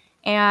it.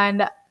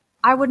 And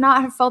I would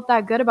not have felt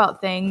that good about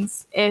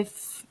things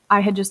if I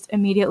had just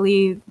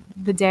immediately,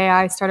 the day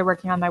I started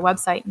working on my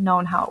website,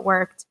 known how it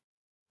worked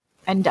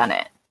and done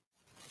it.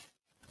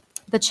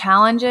 The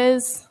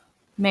challenges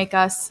make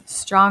us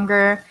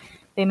stronger.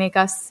 They make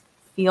us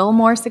feel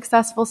more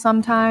successful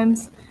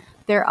sometimes.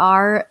 There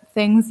are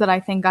things that I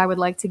think I would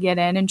like to get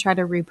in and try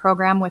to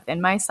reprogram within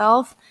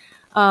myself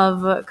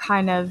of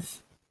kind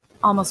of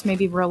almost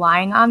maybe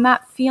relying on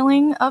that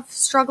feeling of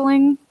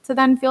struggling to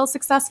then feel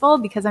successful,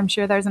 because I'm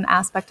sure there's an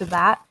aspect of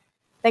that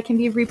that can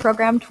be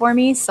reprogrammed for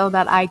me so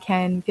that I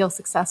can feel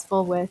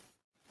successful with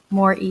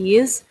more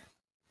ease.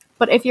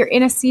 But if you're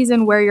in a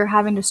season where you're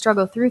having to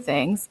struggle through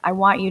things, I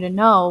want you to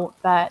know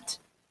that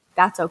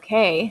that's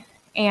okay.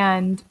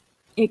 And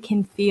it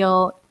can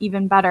feel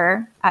even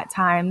better at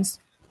times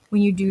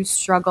when you do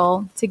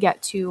struggle to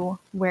get to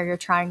where you're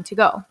trying to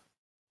go.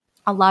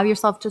 Allow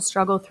yourself to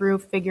struggle through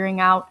figuring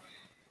out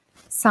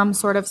some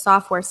sort of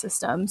software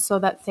system so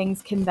that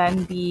things can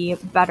then be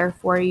better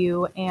for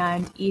you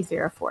and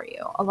easier for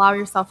you. Allow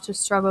yourself to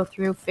struggle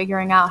through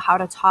figuring out how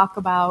to talk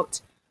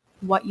about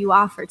what you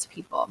offer to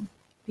people,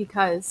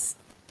 because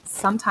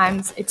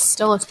sometimes it's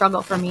still a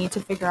struggle for me to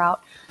figure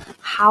out,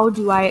 how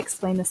do I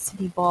explain this to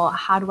people?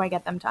 How do I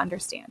get them to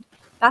understand?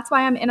 That's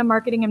why I'm in a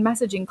marketing and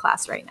messaging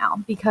class right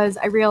now, because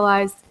I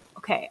realized,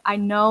 okay, I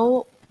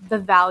know the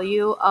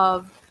value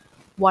of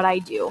what I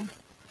do.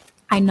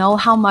 I know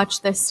how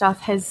much this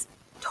stuff has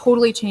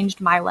totally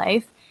changed my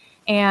life,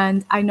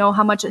 and I know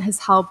how much it has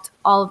helped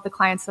all of the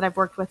clients that I've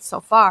worked with so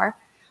far.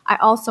 I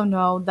also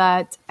know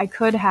that I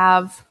could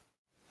have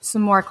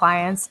some more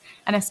clients,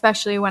 and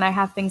especially when I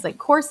have things like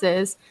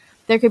courses,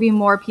 there could be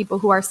more people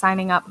who are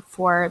signing up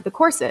for the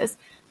courses.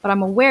 But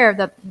I'm aware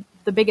that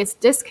the biggest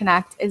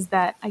disconnect is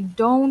that I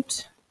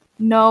don't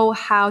know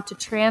how to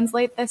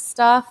translate this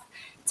stuff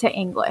to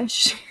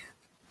English.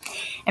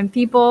 And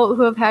people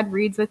who have had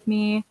reads with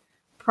me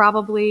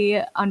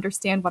probably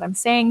understand what I'm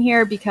saying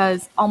here,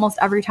 because almost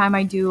every time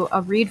I do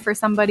a read for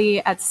somebody,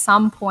 at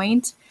some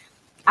point,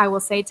 I will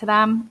say to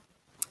them,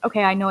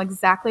 okay, I know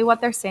exactly what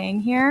they're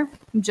saying here.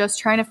 I'm just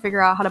trying to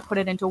figure out how to put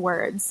it into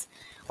words.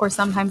 Or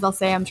sometimes I'll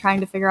say, I'm trying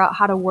to figure out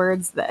how to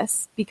words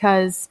this,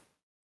 because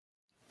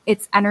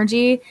it's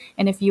energy.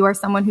 And if you are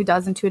someone who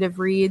does intuitive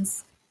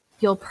reads,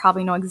 you'll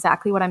probably know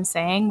exactly what I'm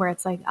saying, where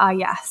it's like,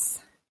 yes,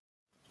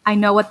 I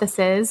know what this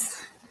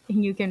is.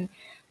 And you can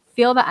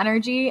feel the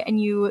energy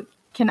and you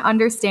can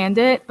understand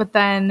it, but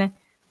then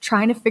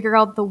trying to figure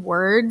out the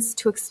words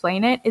to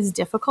explain it is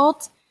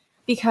difficult,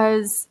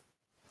 because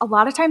a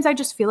lot of times I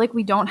just feel like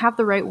we don't have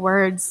the right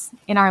words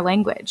in our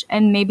language.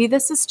 And maybe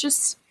this is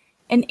just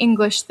an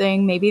English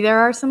thing. Maybe there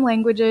are some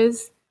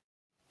languages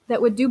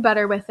that would do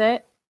better with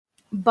it.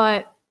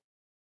 But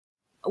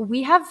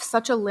we have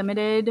such a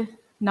limited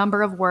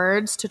number of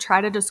words to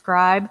try to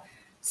describe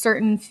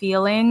certain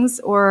feelings,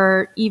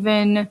 or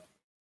even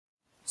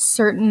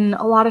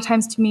a lot of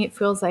times to me, it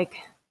feels like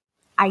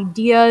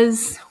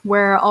ideas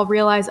where I'll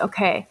realize,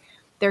 okay,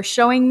 they're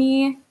showing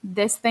me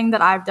this thing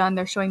that I've done.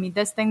 They're showing me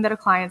this thing that a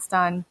client's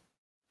done.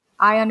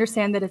 I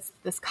understand that it's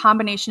this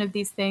combination of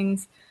these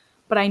things,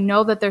 but I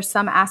know that there's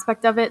some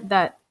aspect of it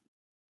that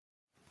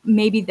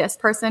maybe this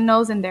person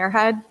knows in their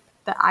head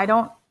that I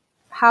don't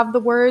have the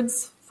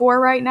words for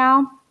right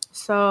now.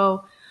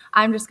 So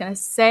I'm just going to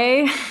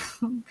say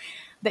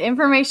the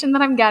information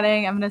that I'm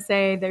getting. I'm going to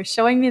say they're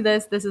showing me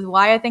this. This is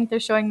why I think they're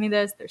showing me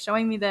this. They're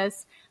showing me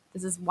this.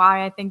 This is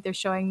why I think they're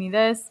showing me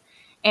this.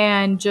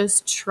 And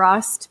just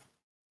trust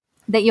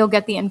that you'll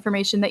get the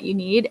information that you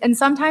need. And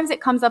sometimes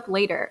it comes up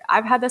later.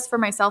 I've had this for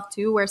myself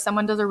too, where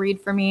someone does a read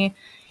for me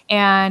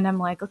and I'm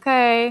like,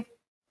 okay,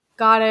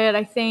 got it,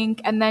 I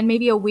think. And then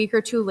maybe a week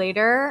or two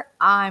later,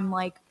 I'm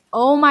like,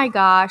 oh my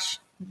gosh,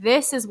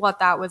 this is what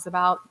that was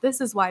about. This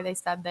is why they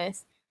said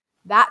this.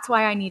 That's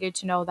why I needed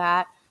to know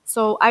that.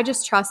 So I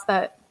just trust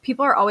that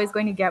people are always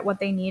going to get what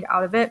they need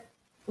out of it,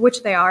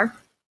 which they are.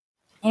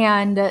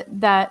 And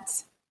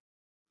that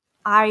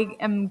I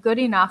am good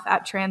enough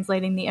at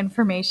translating the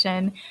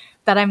information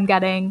that I'm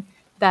getting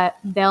that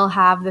they'll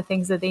have the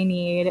things that they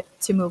need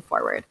to move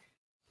forward.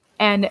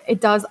 And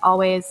it does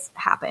always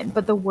happen.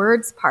 But the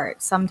words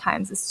part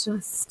sometimes is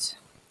just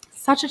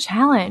such a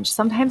challenge.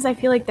 Sometimes I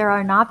feel like there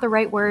are not the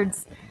right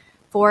words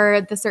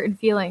for the certain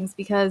feelings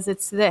because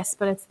it's this,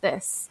 but it's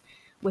this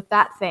with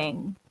that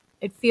thing.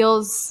 It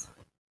feels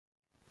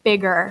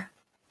bigger.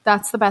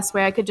 That's the best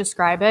way I could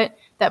describe it.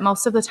 That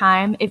most of the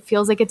time it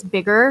feels like it's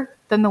bigger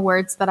than the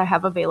words that I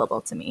have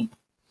available to me.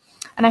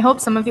 And I hope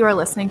some of you are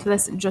listening to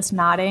this and just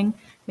nodding,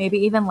 maybe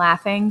even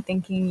laughing,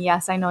 thinking,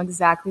 yes, I know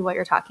exactly what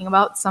you're talking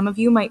about. Some of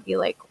you might be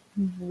like,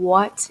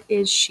 what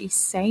is she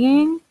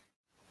saying?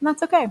 And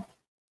that's okay.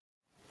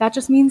 That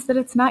just means that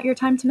it's not your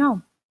time to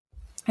know.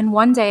 And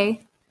one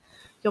day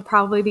you'll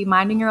probably be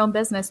minding your own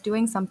business,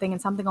 doing something,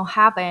 and something will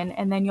happen.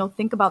 And then you'll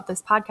think about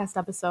this podcast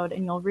episode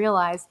and you'll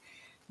realize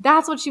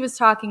that's what she was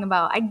talking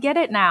about. I get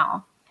it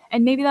now.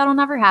 And maybe that'll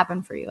never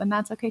happen for you. And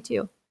that's okay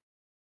too.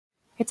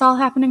 It's all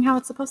happening how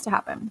it's supposed to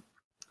happen.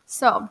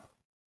 So,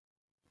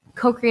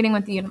 co-creating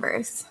with the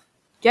universe.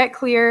 Get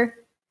clear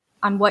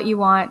on what you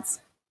want.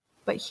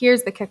 But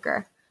here's the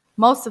kicker.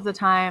 Most of the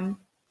time,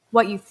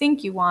 what you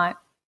think you want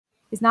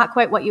is not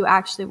quite what you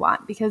actually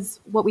want,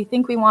 because what we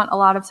think we want a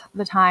lot of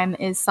the time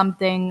is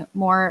something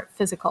more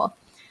physical,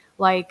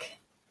 like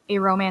a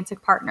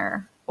romantic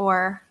partner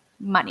or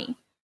money.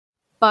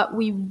 But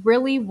we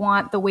really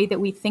want the way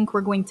that we think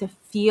we're going to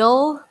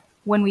feel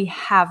when we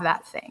have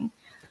that thing.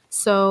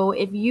 So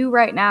if you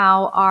right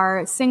now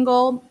are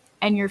single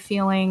and you're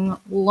feeling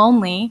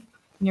lonely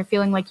and you're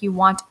feeling like you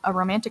want a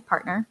romantic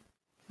partner,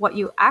 what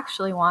you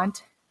actually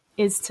want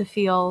is to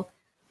feel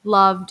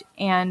loved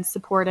and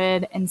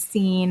supported and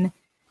seen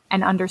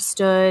and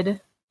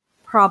understood,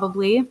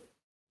 probably.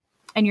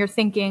 And you're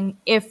thinking,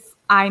 if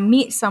I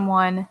meet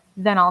someone,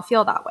 then I'll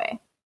feel that way.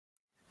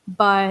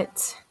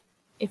 But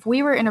if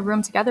we were in a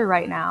room together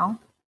right now,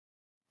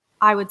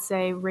 I would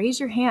say, raise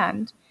your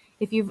hand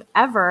if you've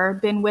ever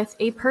been with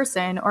a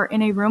person or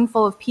in a room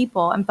full of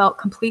people and felt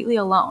completely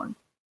alone.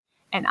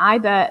 And I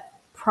bet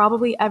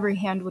probably every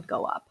hand would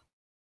go up.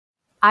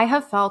 I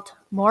have felt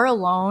more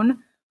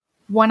alone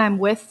when I'm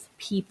with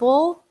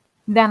people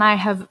than I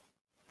have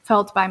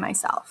felt by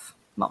myself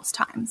most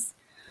times.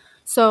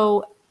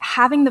 So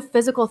having the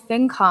physical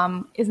thing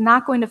come is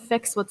not going to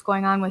fix what's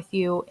going on with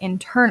you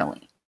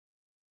internally.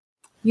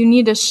 You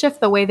need to shift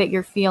the way that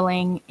you're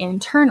feeling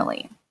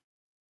internally.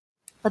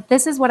 But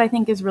this is what I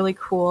think is really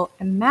cool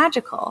and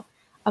magical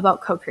about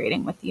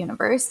co-creating with the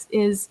universe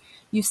is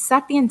you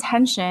set the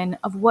intention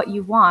of what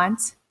you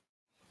want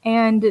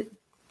and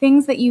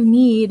things that you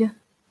need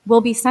will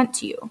be sent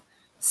to you.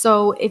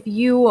 So if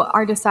you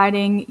are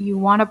deciding you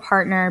want a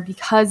partner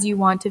because you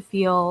want to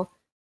feel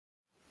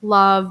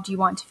loved, you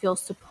want to feel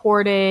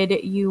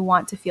supported, you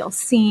want to feel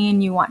seen,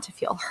 you want to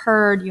feel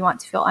heard, you want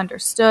to feel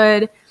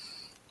understood,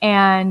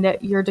 and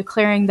you're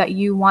declaring that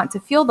you want to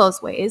feel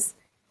those ways,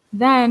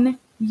 then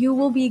you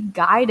will be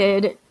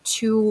guided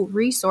to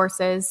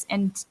resources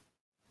and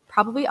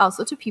probably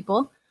also to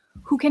people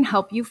who can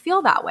help you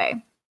feel that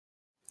way.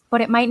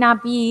 But it might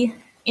not be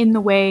in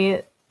the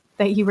way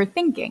that you were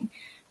thinking.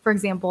 For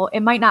example, it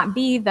might not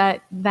be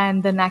that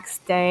then the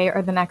next day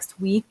or the next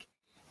week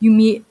you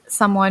meet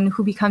someone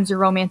who becomes your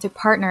romantic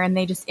partner and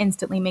they just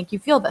instantly make you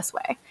feel this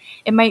way.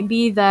 It might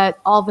be that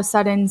all of a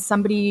sudden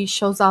somebody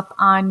shows up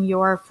on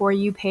your For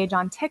You page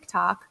on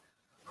TikTok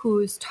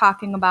who's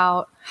talking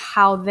about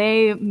how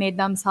they made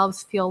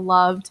themselves feel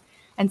loved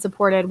and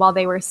supported while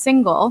they were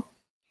single.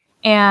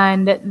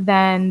 And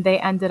then they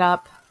ended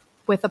up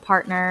with a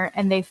partner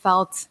and they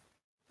felt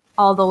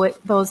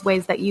those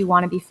ways that you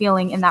want to be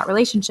feeling in that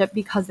relationship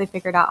because they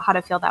figured out how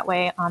to feel that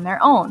way on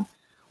their own.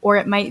 Or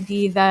it might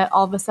be that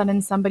all of a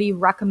sudden somebody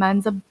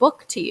recommends a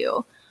book to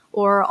you,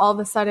 or all of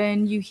a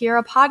sudden you hear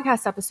a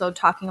podcast episode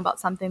talking about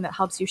something that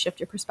helps you shift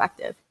your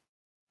perspective.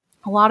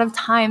 A lot of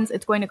times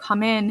it's going to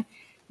come in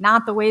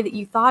not the way that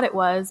you thought it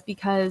was,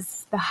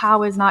 because the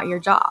how is not your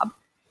job.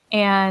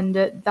 And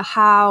the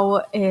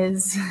how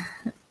is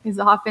is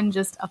often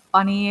just a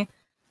funny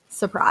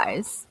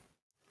surprise.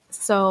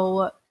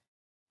 So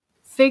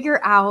figure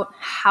out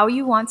how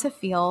you want to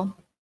feel,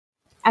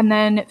 and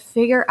then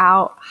figure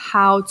out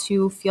how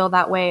to feel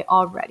that way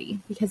already.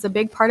 Because a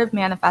big part of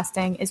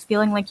manifesting is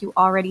feeling like you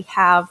already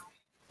have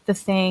the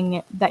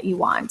thing that you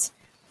want.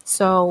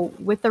 So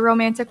with the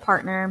romantic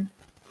partner,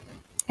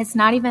 it's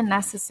not even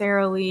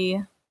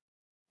necessarily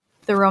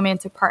the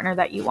romantic partner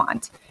that you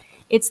want.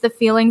 It's the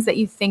feelings that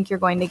you think you're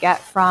going to get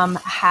from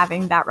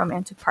having that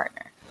romantic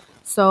partner.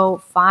 So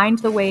find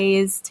the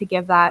ways to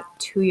give that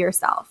to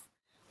yourself,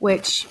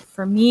 which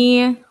for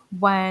me,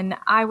 when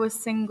I was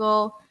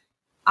single,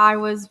 I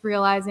was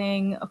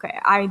realizing, okay,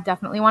 I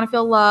definitely want to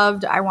feel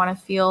loved. I want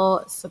to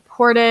feel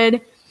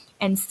supported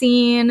and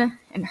seen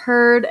and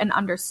heard and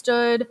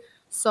understood.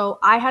 So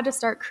I had to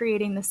start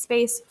creating the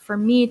space for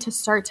me to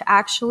start to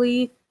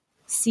actually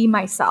see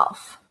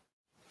myself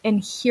and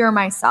hear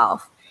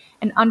myself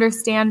and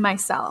understand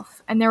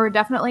myself. And there were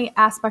definitely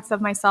aspects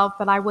of myself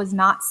that I was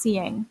not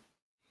seeing,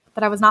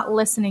 that I was not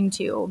listening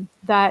to,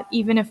 that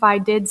even if I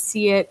did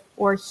see it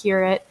or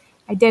hear it,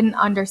 I didn't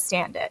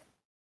understand it.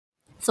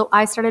 So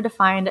I started to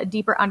find a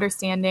deeper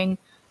understanding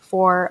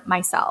for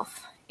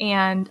myself.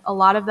 And a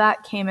lot of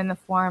that came in the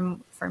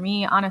form, for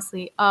me,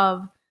 honestly,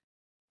 of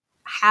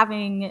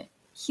having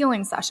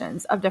healing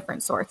sessions of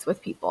different sorts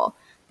with people.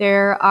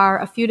 There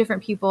are a few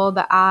different people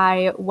that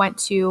I went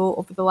to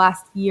over the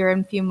last year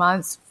and few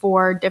months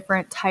for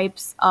different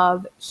types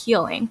of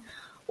healing,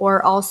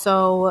 or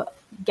also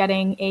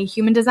getting a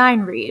human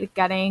design read,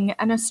 getting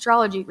an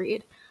astrology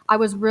read. I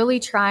was really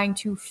trying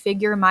to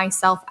figure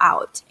myself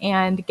out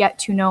and get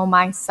to know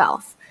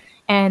myself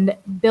and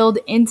build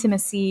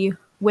intimacy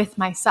with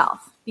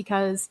myself,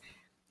 because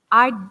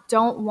I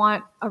don't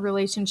want a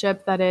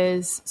relationship that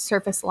is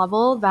surface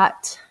level,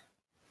 that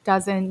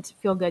doesn't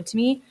feel good to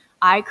me.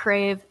 I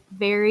crave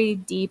very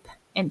deep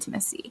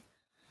intimacy.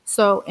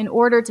 So in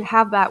order to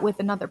have that with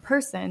another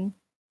person,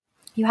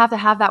 you have to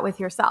have that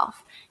with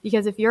yourself.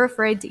 Because if you're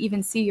afraid to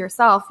even see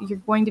yourself, you're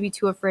going to be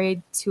too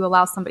afraid to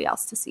allow somebody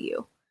else to see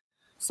you.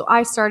 So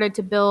I started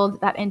to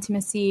build that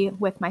intimacy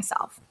with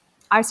myself.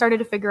 I started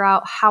to figure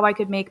out how I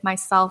could make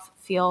myself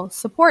feel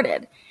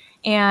supported.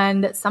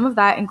 And some of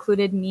that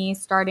included me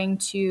starting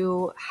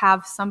to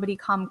have somebody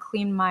come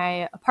clean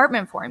my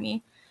apartment for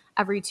me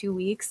every 2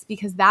 weeks,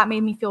 because that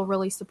made me feel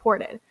really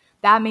supported.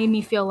 That made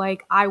me feel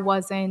like I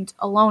wasn't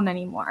alone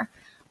anymore.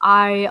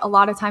 I, a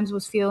lot of times,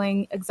 was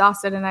feeling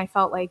exhausted, and I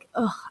felt like,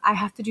 I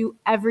have to do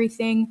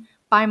everything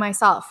by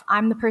myself.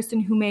 I'm the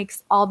person who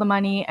makes all the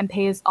money and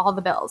pays all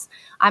the bills.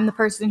 I'm the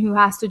person who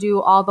has to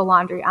do all the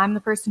laundry. I'm the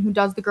person who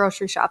does the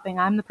grocery shopping.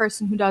 I'm the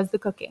person who does the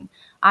cooking.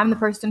 I'm the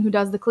person who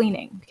does the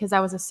cleaning, because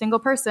I was a single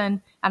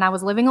person and I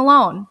was living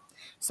alone.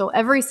 So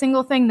every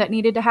single thing that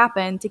needed to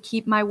happen to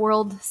keep my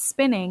world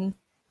spinning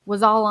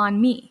was all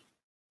on me.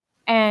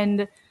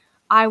 And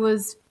I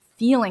was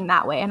feeling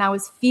that way, and I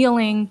was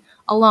feeling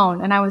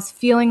alone, and I was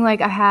feeling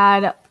like I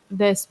had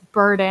this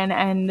burden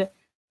and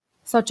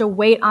such a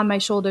weight on my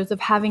shoulders of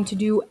having to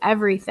do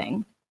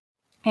everything.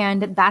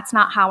 And that's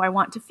not how I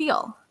want to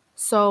feel.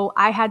 So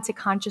I had to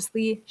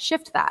consciously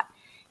shift that.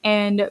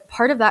 And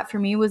part of that for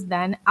me was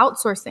then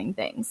outsourcing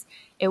things.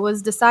 It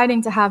was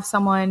deciding to have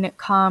someone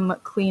come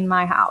clean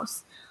my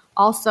house.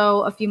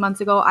 Also, a few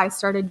months ago, I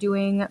started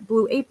doing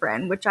Blue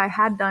Apron, which I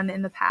had done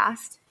in the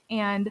past.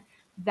 And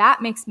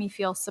that makes me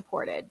feel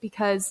supported,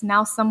 because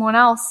now someone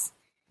else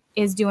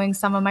is doing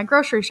some of my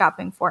grocery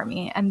shopping for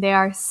me, and they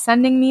are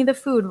sending me the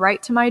food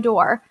right to my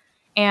door.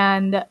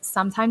 And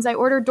sometimes I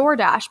order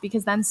DoorDash,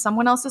 because then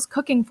someone else is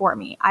cooking for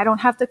me. I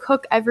don't have to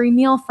cook every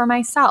meal for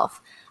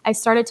myself. I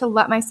started to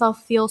let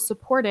myself feel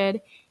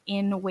supported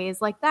in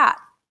ways like that.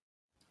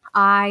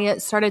 I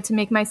started to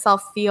make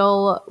myself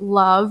feel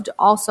loved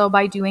also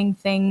by doing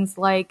things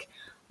like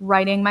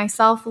writing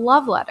myself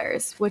love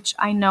letters, which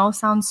I know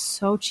sounds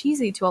so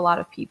cheesy to a lot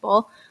of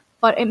people,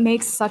 but it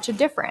makes such a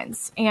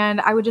difference.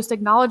 And I would just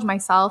acknowledge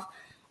myself,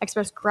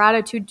 express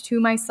gratitude to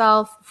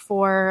myself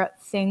for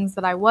things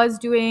that I was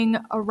doing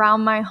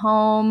around my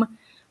home,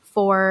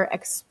 for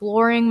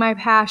exploring my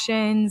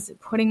passions,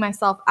 putting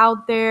myself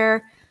out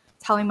there,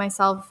 telling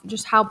myself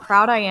just how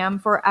proud I am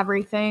for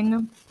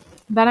everything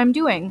that I'm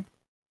doing,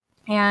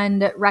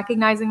 and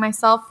recognizing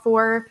myself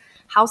for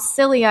how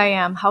silly I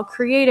am, how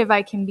creative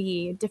I can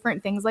be,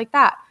 different things like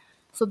that.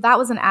 So that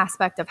was an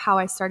aspect of how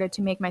I started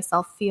to make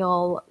myself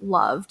feel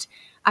loved.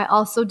 I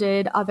also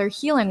did other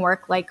healing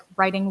work, like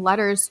writing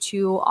letters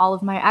to all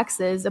of my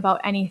exes about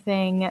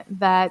anything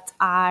that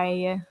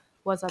I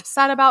was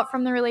upset about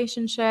from the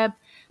relationship,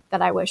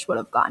 that I wish would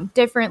have gone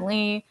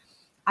differently.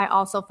 I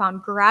also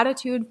found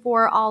gratitude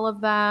for all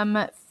of them,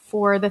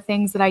 for the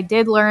things that I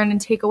did learn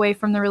and take away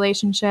from the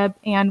relationship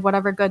and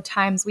whatever good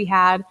times we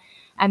had.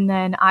 And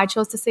then I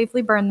chose to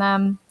safely burn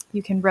them.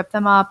 You can rip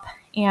them up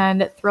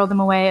and throw them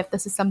away if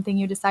this is something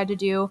you decide to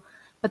do.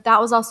 But that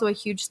was also a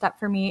huge step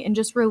for me in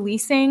just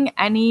releasing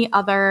any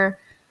other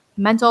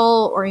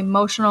mental or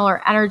emotional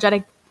or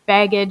energetic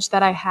baggage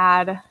that I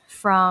had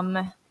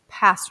from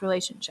past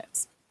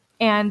relationships.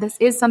 And this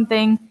is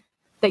something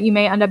that you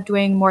may end up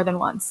doing more than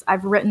once.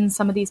 I've written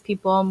some of these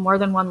people more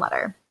than one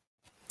letter,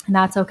 and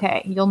that's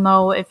okay. You'll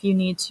know if you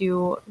need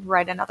to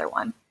write another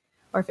one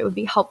or if it would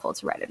be helpful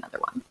to write another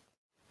one.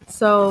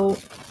 So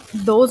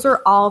those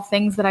are all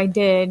things that I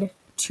did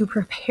to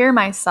prepare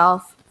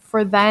myself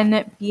for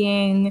then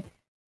being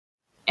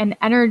an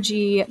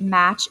energy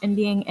match and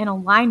being in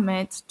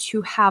alignment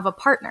to have a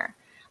partner.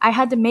 I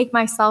had to make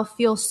myself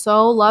feel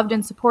so loved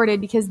and supported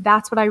because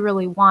that's what I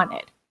really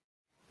wanted.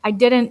 I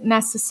didn't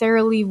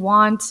necessarily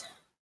want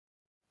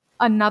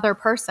another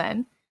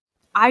person.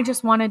 I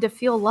just wanted to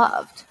feel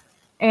loved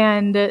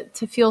and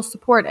to feel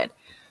supported.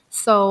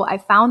 So I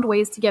found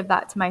ways to give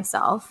that to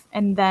myself.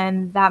 And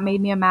then that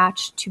made me a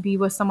match to be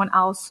with someone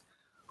else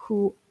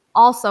who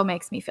also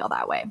makes me feel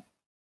that way.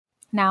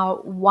 Now,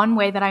 one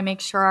way that I make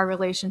sure our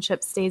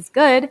relationship stays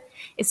good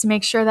is to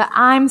make sure that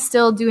I'm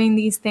still doing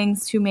these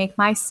things to make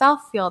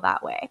myself feel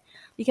that way.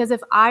 Because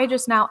if I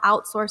just now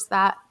outsource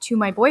that to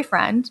my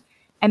boyfriend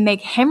and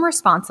make him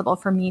responsible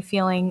for me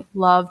feeling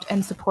loved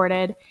and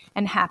supported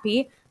and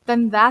happy,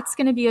 then that's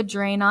going to be a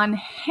drain on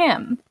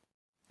him.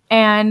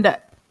 And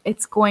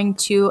it's going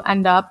to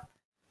end up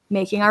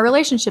making our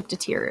relationship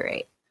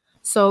deteriorate.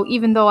 So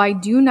even though I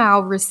do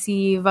now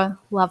receive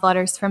love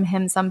letters from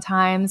him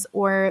sometimes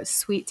or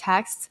sweet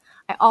texts,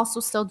 I also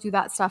still do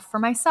that stuff for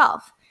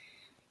myself.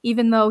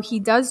 Even though he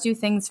does do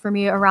things for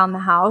me around the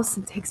house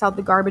and takes out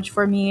the garbage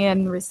for me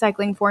and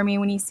recycling for me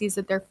when he sees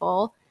that they're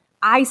full,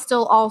 I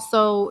still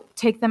also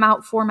take them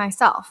out for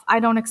myself. I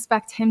don't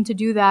expect him to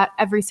do that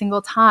every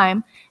single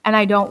time, and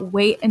I don't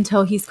wait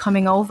until he's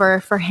coming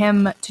over for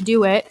him to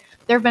do it.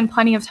 There have been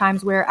plenty of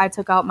times where I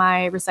took out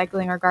my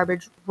recycling or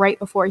garbage right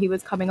before he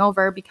was coming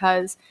over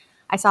because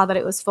I saw that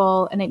it was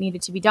full and it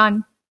needed to be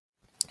done.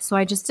 So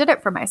I just did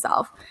it for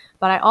myself.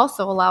 But I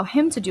also allow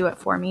him to do it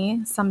for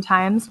me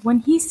sometimes when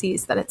he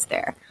sees that it's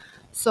there.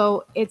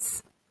 So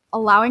it's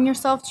allowing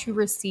yourself to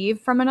receive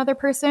from another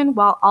person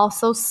while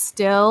also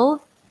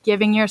still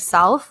giving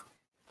yourself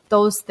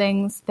those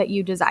things that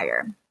you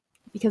desire,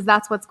 because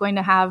that's what's going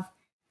to have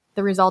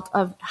the result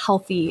of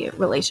healthy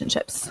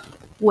relationships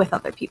with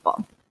other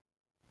people.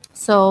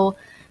 So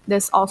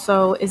this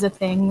also is a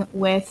thing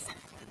with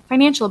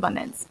financial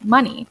abundance,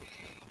 money.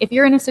 If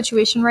you're in a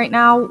situation right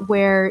now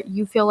where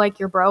you feel like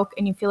you're broke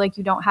and you feel like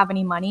you don't have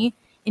any money,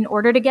 in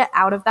order to get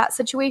out of that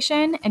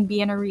situation and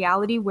be in a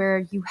reality where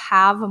you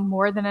have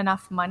more than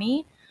enough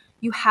money,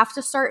 you have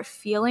to start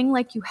feeling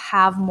like you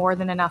have more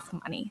than enough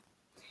money.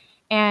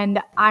 And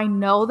I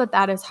know that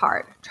that is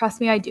hard. Trust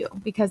me, I do,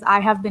 because I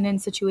have been in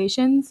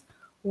situations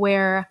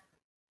where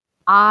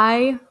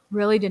I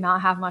really did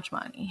not have much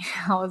money.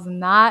 I was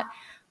not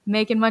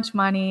making much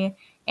money,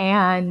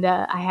 and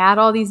I had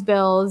all these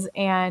bills,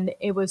 and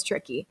it was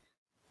tricky.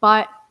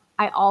 But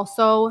I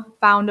also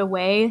found a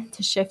way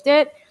to shift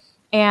it,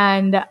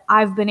 and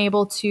I've been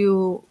able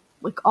to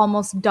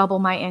almost double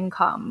my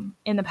income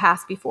in the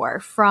past before,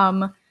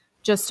 from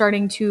just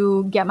starting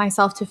to get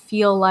myself to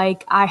feel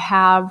like I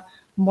have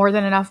more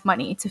than enough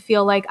money, to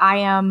feel like I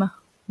am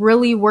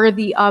really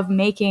worthy of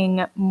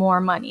making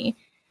more money,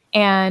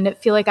 and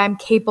feel like I'm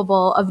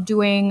capable of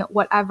doing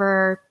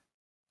whatever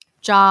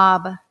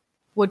job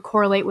would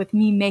correlate with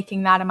me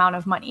making that amount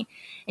of money.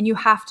 And you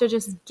have to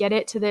just get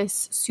it to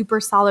this super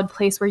solid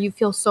place where you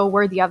feel so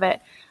worthy of it.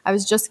 I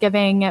was just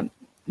giving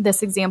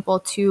this example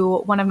to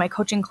one of my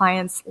coaching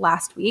clients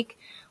last week.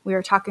 We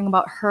were talking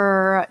about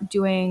her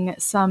doing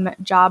some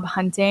job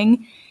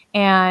hunting,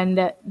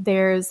 and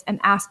there's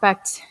an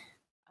aspect,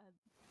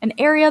 an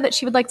area that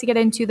she would like to get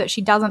into that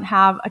she doesn't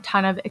have a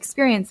ton of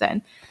experience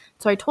in.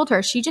 So I told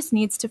her she just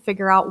needs to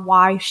figure out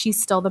why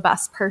she's still the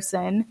best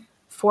person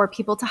for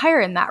people to hire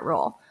in that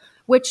role,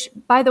 which,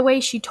 by the way,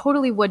 she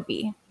totally would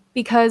be,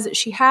 because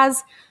she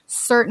has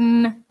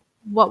certain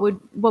what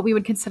we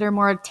would consider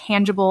more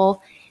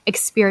tangible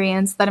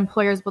experience that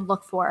employers would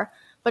look for.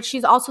 But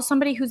she's also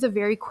somebody who's a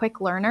very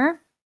quick learner,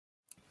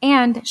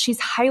 and she's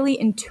highly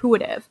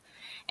intuitive.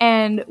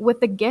 And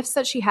with the gifts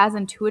that she has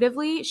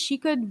intuitively, she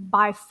could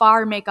by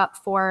far make up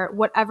for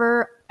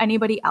whatever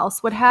anybody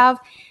else would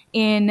have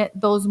in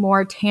those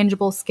more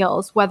tangible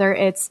skills, whether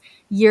it's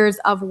years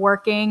of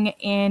working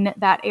in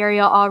that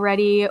area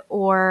already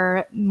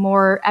or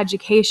more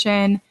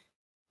education.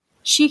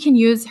 She can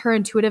use her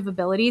intuitive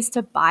abilities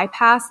to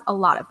bypass a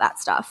lot of that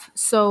stuff.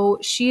 So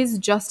she's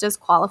just as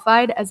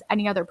qualified as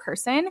any other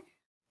person,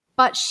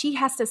 but she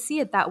has to see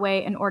it that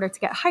way in order to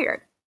get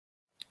hired.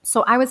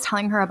 So I was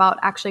telling her about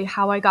actually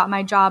how I got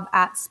my job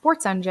at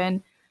Sports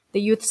Engine,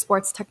 the youth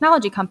sports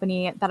technology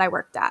company that I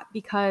worked at,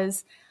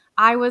 because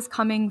I was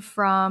coming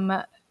from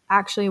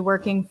actually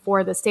working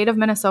for the state of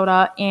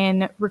Minnesota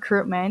in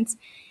recruitment,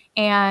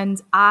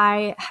 And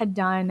I had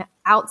done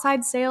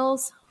outside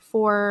sales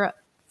for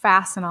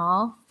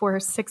Fastenal for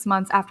 6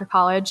 months after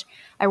college.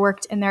 I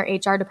worked in their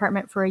HR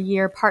department for a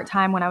year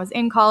part-time when I was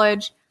in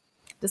college,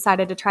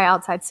 decided to try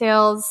outside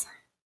sales.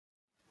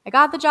 I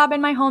got the job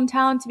in my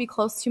hometown to be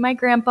close to my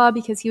grandpa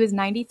because he was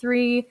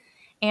 93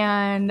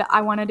 and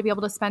I wanted to be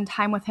able to spend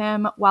time with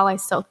him while I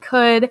still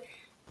could.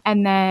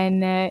 And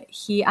then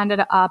he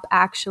ended up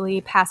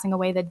actually passing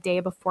away the day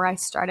before I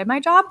started my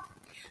job.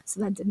 So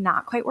that did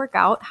not quite work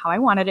out how I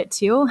wanted it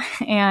to.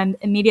 And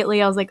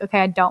immediately I was like, okay,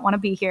 I don't want to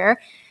be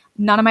here.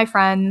 None of my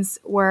friends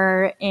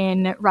were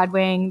in Red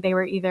Wing. They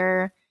were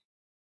either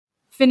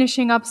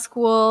finishing up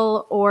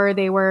school or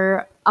they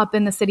were up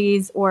in the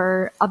cities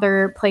or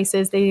other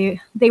places. They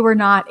were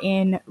not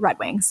in Red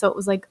Wing. So it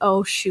was like,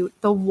 oh shoot,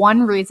 the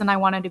one reason I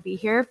wanted to be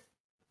here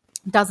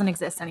doesn't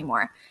exist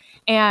anymore.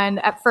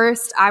 And at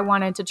first I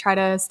wanted to try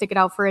to stick it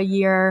out for a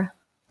year,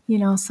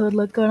 so it'd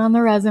look good on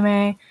the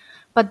resume.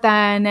 But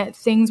then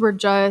things were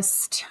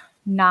just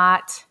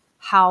not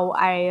how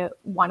I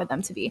wanted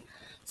them to be.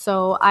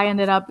 So I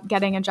ended up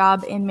getting a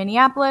job in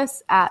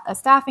Minneapolis at a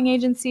staffing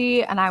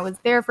agency, and I was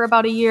there for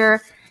about a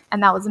year.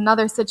 And that was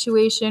another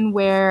situation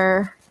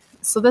where,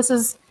 so this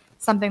is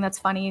something that's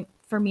funny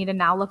for me to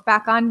now look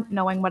back on,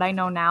 knowing what I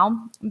know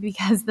now,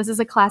 because this is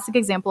a classic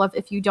example of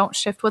if you don't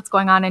shift what's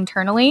going on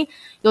internally,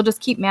 you'll just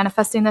keep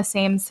manifesting the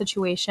same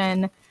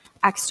situation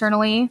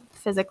externally,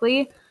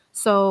 physically.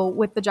 So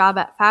with the job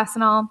at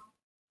Fastenal,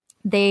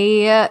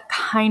 they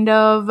kind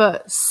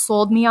of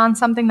sold me on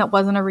something that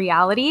wasn't a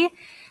reality.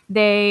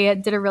 They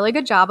did a really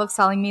good job of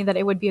selling me that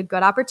it would be a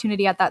good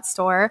opportunity at that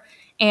store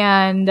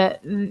and,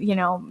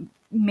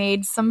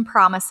 made some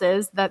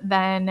promises that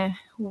then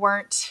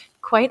weren't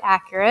quite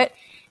accurate.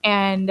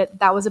 And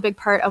that was a big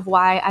part of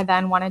why I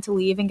then wanted to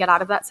leave and get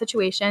out of that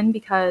situation,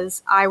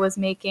 because I was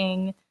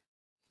making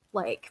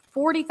like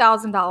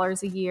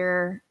 $40,000 a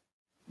year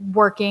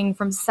working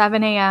from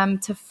 7 a.m.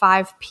 to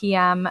 5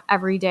 p.m.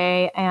 every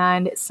day.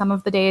 And some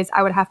of the days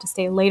I would have to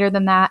stay later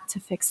than that to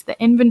fix the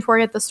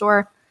inventory at the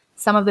store.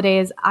 Some of the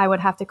days I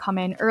would have to come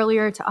in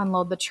earlier to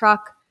unload the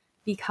truck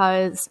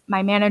because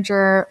my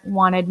manager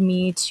wanted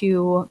me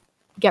to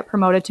get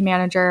promoted to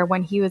manager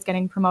when he was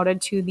getting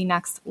promoted to the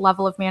next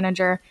level of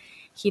manager.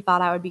 He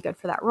thought I would be good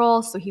for that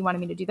role, so he wanted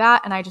me to do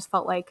that. And I just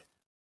felt like,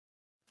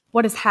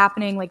 what is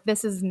happening? Like,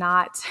 this is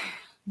not,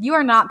 you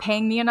are not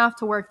paying me enough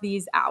to work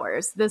these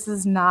hours. This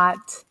is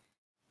not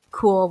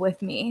cool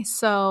with me.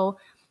 So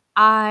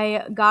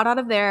I got out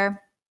of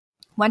there,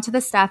 went to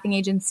the staffing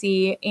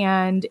agency,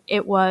 and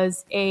it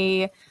was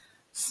a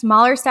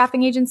smaller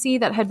staffing agency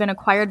that had been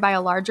acquired by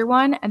a larger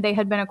one. And they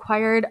had been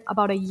acquired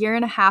about a year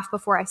and a half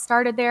before I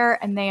started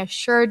there. And they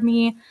assured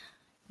me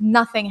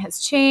nothing has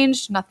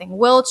changed. Nothing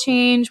will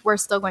change. We're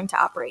still going to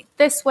operate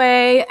this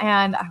way.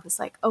 And I was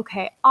like,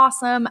 okay,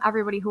 awesome.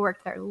 Everybody who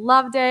worked there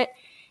loved it.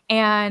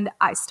 And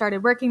I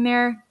started working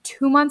there.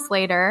 2 months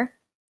later,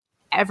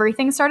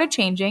 everything started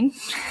changing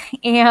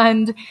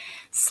and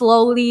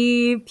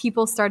slowly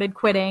people started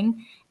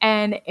quitting.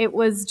 And it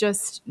was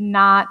just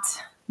not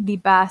the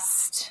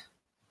best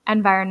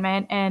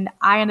environment. And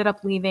I ended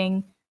up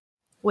leaving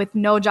with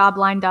no job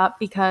lined up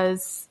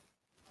because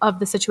of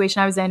the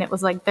situation I was in. It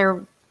was like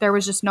there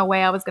was just no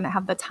way I was going to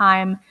have the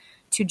time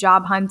to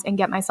job hunt and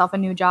get myself a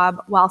new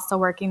job while still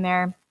working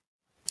there.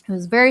 It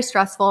was very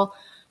stressful.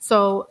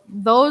 So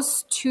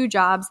those two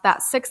jobs,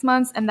 that 6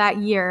 months and that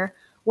year,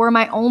 were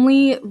my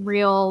only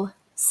real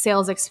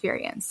sales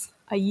experience,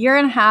 a year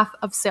and a half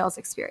of sales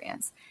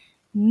experience.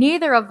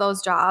 Neither of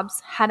those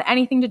jobs had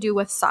anything to do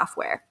with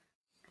software.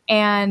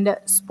 And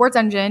Sports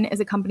Engine is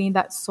a company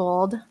that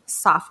sold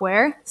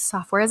software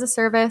as a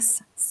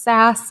service,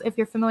 SaaS, if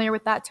you're familiar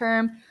with that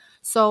term.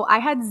 So I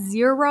had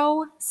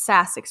zero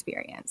SaaS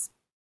experience.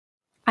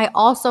 I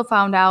also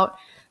found out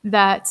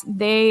that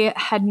they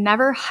had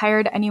never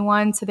hired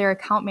anyone to their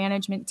account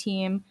management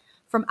team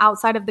from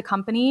outside of the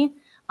company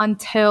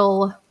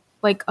until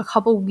like a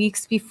few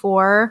weeks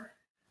before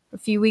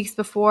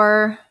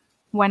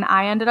when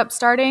I ended up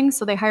starting.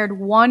 So they hired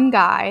one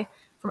guy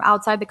from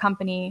outside the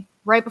company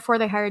right before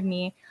they hired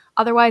me.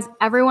 Otherwise,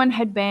 everyone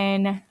had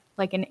been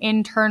like an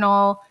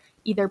internal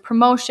either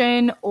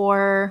promotion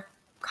or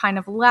kind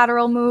of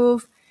lateral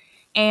move.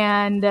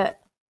 And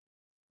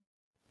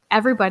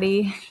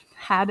everybody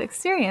had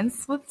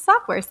experience with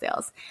software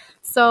sales.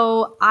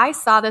 So I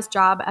saw this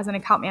job as an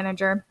account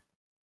manager.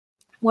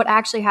 What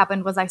actually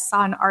happened was I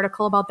saw an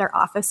article about their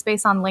office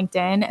space on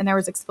LinkedIn, and there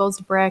was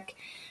exposed brick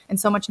and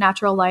so much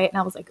natural light. And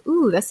I was like,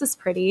 ooh, this is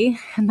pretty.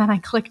 And then I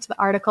clicked the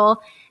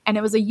article, and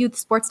it was a youth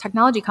sports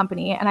technology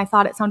company. And I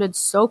thought it sounded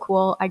so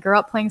cool. I grew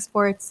up playing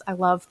sports. I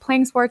love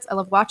playing sports. I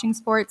love watching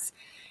sports.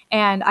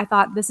 And I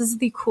thought, this is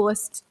the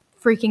coolest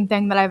freaking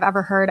thing that I've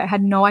ever heard. I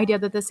had no idea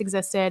that this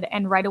existed.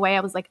 And right away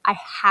I was like, I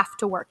have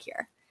to work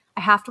here.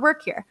 I have to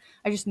work here.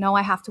 I just know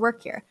I have to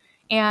work here.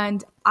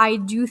 And I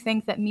do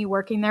think that me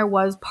working there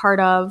was part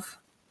of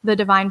the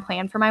divine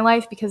plan for my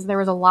life, because there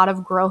was a lot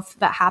of growth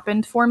that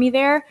happened for me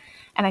there.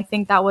 And I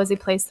think that was a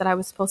place that I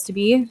was supposed to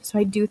be. So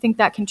I do think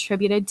that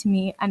contributed to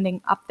me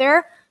ending up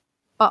there.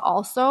 But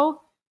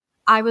also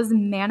I was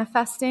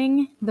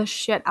manifesting the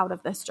shit out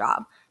of this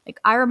job. Like,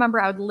 I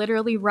remember I would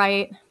literally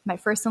write my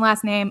first and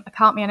last name,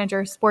 account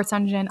manager, Sports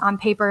Engine on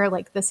paper.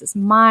 Like, this is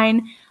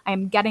mine. I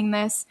am getting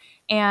this.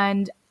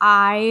 And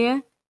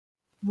I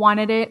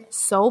wanted it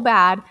so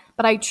bad,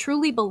 but I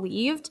truly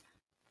believed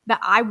that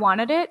I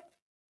wanted it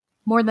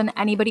more than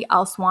anybody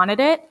else wanted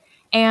it,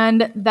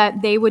 and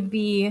that they would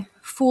be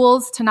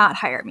fools to not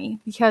hire me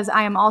because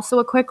I am also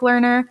a quick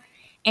learner.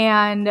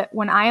 And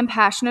when I am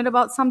passionate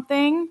about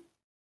something,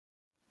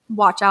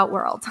 watch out,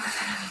 world.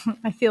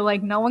 I feel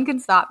like no one can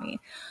stop me.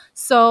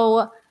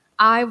 So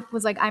I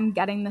was like, I'm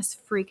getting this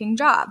freaking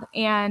job.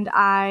 And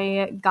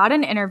I got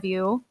an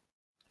interview.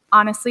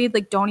 Honestly,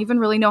 like, don't even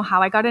really know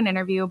how I got an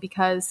interview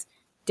because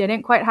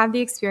didn't quite have the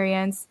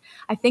experience.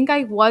 I think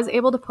I was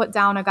able to put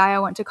down a guy I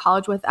went to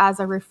college with as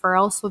a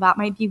referral, so that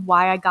might be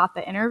why I got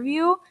the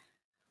interview,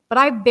 but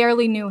I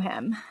barely knew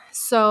him.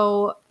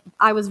 So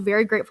I was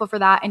very grateful for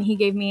that, and he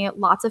gave me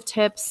lots of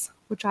tips,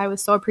 which I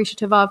was so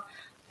appreciative of.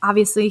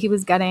 Obviously, he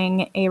was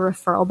getting a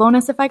referral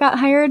bonus if I got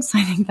hired, so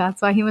I think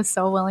that's why he was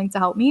so willing to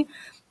help me.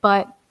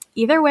 But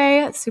either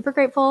way, super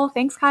grateful.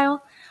 Thanks,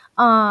 Kyle.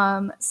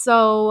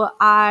 So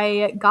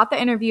I got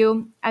the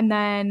interview and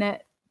then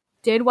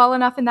did well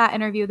enough in that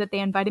interview that they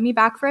invited me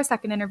back for a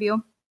second interview,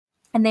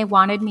 and they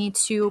wanted me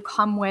to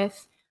come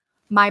with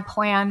my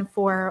plan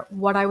for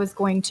what I was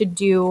going to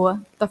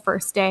do the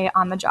first day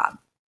on the job.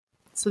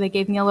 So they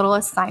gave me a little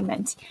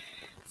assignment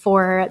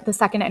for the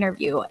second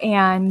interview,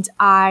 and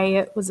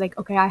I was like,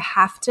 okay, I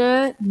have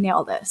to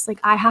nail this. Like,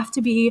 I have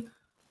to be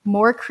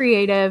more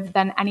creative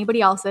than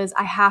anybody else is.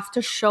 I have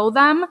to show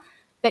them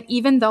that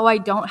even though I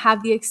don't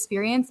have the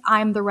experience,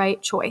 I'm the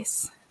right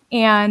choice.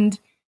 And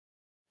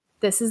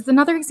this is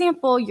another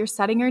example. You're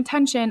setting your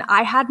intention.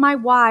 I had my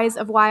whys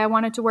of why I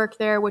wanted to work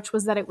there, which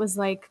was that it was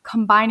like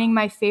combining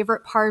my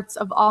favorite parts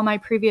of all my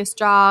previous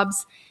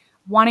jobs,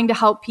 wanting to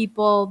help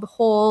people. The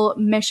whole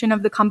mission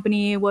of the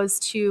company was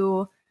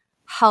to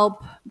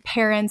help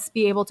parents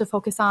be able to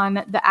focus on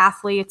the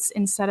athletes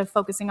instead of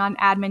focusing on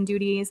admin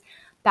duties.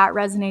 That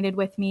resonated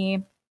with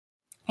me.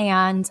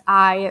 And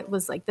I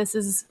was like, this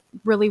is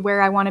really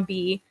where I want to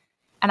be.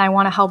 And I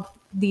want to help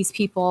these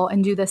people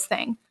and do this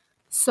thing.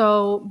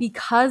 So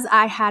because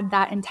I had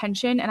that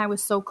intention and I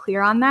was so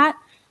clear on that,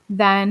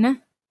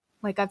 then,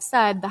 like I've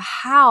said, the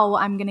how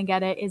I'm going to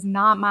get it is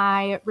not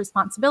my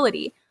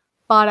responsibility.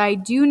 But I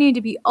do need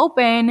to be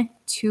open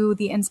to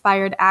the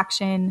inspired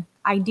action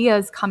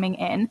ideas coming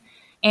in.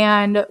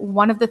 And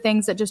one of the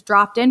things that just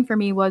dropped in for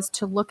me was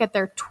to look at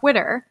their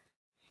Twitter.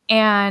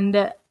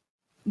 And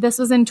this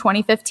was in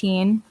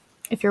 2015,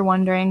 if you're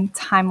wondering,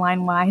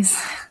 timeline wise,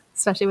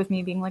 especially with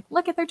me being like,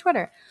 look at their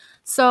Twitter.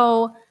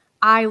 So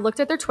I looked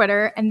at their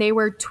Twitter and they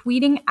were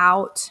tweeting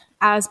out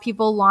as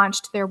people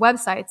launched their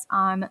websites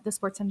on the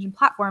Sports Engine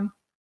platform.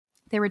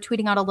 They were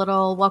tweeting out a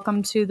little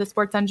welcome to the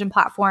Sports Engine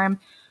platform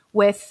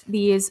with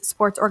these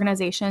sports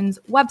organizations'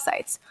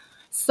 websites.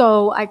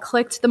 So I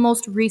clicked the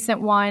most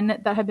recent one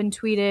that had been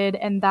tweeted,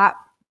 and that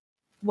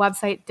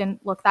website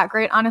didn't look that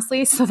great,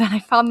 honestly. So then I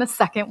found the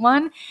second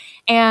one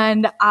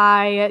and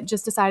I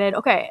just decided,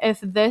 okay, if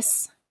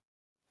this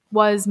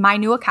was my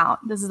new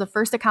account, this is the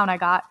first account I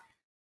got,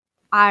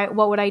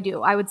 what would I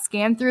do? I would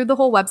scan through the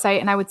whole website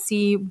and I would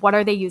see what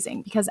are they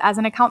using, because as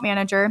an account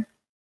manager,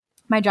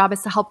 my job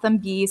is to help them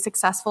be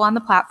successful on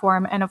the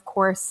platform and, of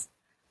course,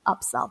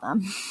 upsell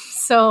them.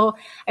 So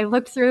I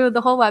looked through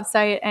the whole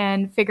website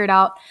and figured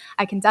out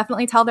I can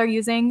definitely tell they're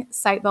using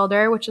Site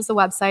Builder, which is a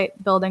website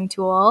building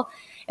tool.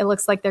 It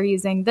looks like they're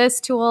using this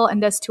tool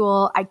and this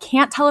tool. I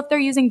can't tell if they're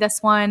using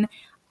this one.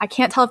 I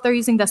can't tell if they're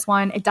using this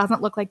one. It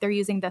doesn't look like they're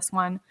using this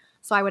one.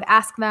 So I would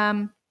ask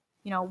them,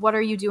 what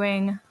are you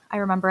doing? I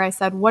remember I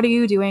said, what are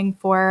you doing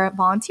for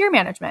volunteer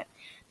management?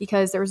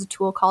 Because there was a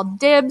tool called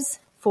Dibs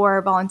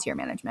for volunteer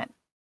management.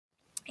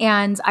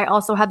 And I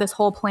also had this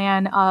whole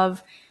plan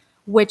of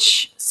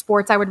which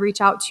sports I would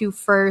reach out to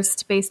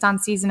first based on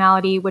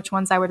seasonality, which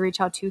ones I would reach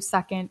out to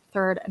second,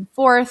 third, and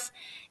fourth.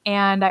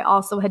 And I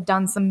also had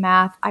done some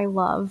math. I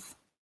love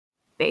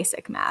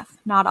basic math,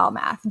 not all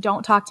math.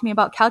 Don't talk to me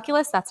about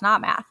calculus. That's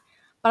not math.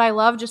 But I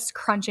love just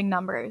crunching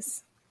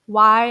numbers.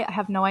 Why? I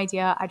have no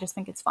idea. I just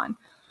think it's fun.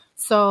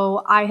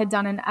 So I had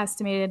done an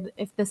estimated,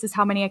 if this is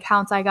how many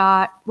accounts I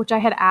got, which I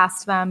had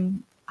asked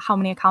them, how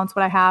many accounts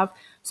would I have?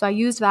 So I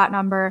used that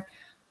number.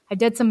 I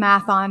did some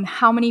math on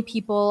how many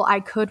people I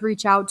could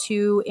reach out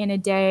to in a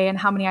day and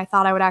how many I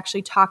thought I would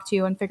actually talk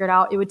to, and figured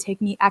out it would take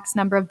me X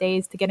number of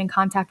days to get in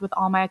contact with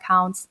all my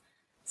accounts,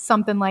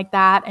 something like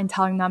that, and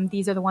telling them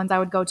these are the ones I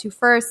would go to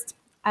first,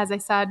 as I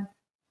said.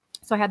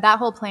 So I had that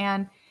whole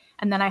plan.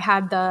 And then I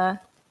had the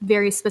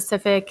very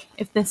specific,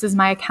 if this is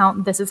my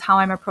account, this is how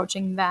I'm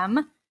approaching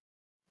them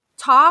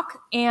talk.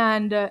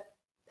 And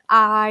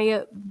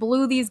I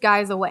blew these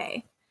guys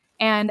away.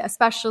 And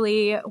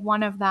especially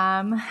one of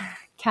them,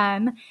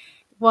 Ken,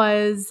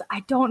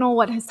 I don't know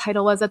what his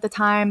title was at the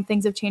time.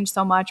 Things have changed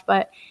so much,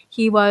 but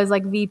he was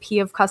like VP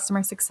of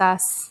customer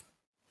success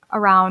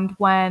around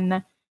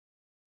when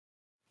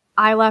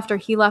I left, or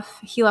he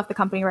left the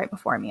company right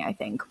before me, I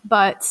think.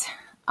 But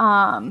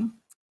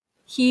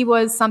He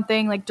was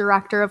something like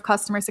director of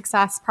customer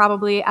success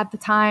probably at the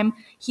time.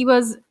 He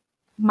was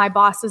my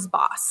boss's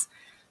boss.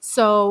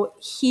 So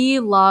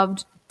he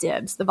loved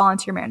Dibs, the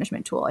volunteer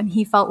management tool, and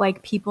he felt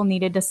like people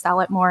needed to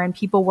sell it more and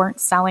people weren't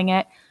selling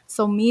it.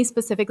 So me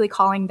specifically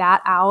calling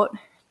that out,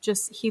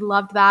 just he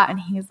loved that, and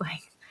he's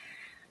like,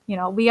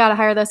 we got to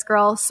hire this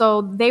girl.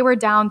 So they were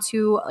down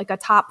to like a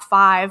top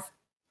 5,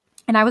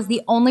 and I was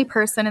the only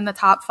person in the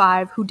top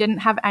 5 who didn't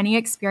have any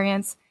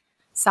experience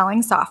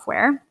selling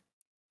software.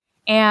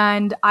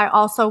 And I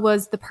also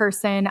was the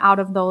person out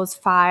of those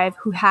 5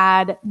 who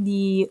had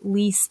the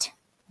least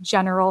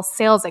general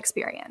sales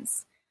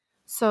experience.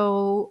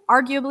 So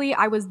arguably,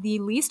 I was the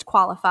least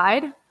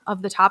qualified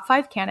of the top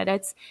 5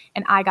 candidates,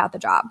 and I got the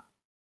job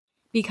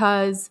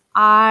because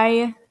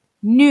I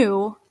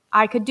knew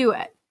I could do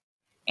it.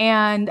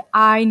 And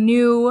I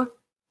knew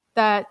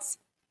that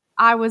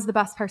I was the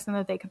best person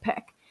that they could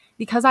pick.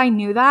 Because I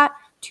knew that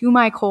to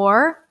my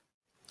core,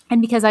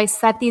 and because I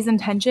set these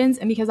intentions,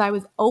 and because I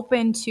was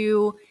open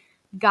to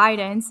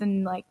guidance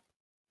and like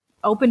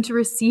open to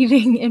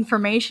receiving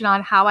information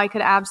on how I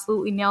could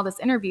absolutely nail this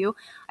interview,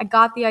 I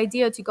got the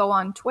idea to go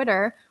on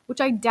Twitter, which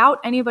I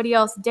doubt anybody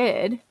else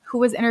did who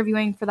was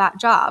interviewing for that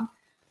job.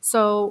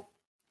 So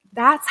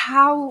that's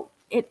how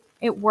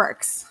it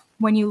works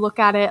when you look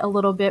at it a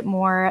little bit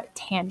more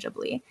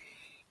tangibly.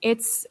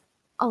 It's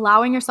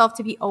allowing yourself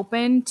to be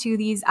open to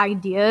these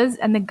ideas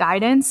and the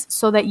guidance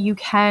so that you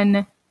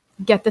can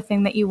get the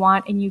thing that you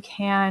want and you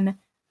can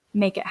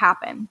make it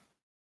happen.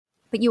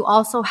 But you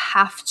also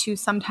have to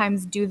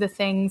sometimes do the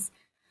things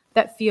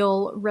that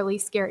feel really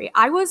scary.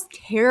 I was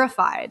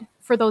terrified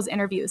for those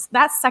interviews.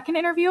 That second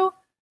interview,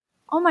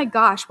 oh my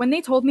gosh, when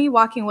they told me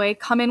walking away,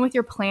 come in with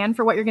your plan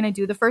for what you're going to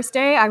do the first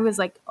day, I was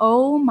like,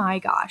 oh my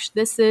gosh,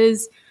 this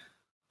is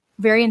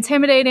very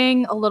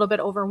intimidating, a little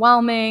bit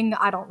overwhelming.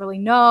 I don't really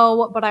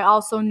know, but I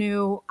also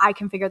knew I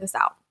can figure this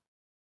out.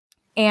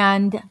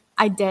 And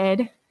I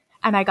did,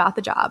 and I got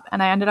the job,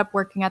 and I ended up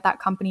working at that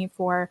company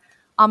for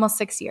almost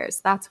 6 years.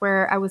 That's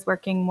where I was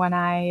working when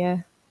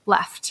I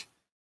left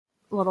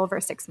a little over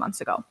 6 months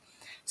ago.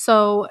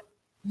 So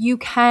you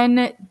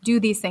can do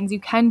these things. You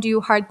can do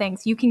hard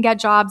things. You can get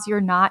jobs you're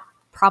not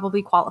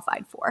probably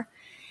qualified for.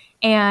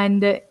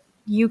 And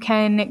you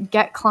can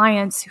get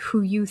clients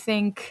who you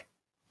think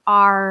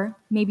are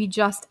maybe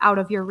just out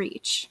of your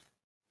reach.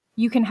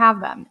 You can have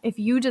them. If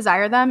you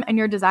desire them and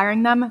you're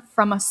desiring them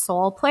from a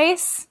soul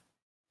place,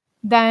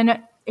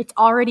 then it's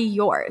already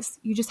yours.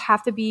 You just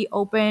have to be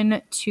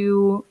open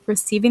to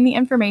receiving the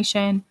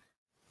information,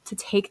 to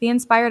take the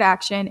inspired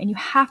action, and you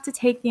have to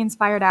take the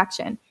inspired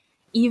action,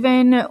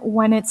 even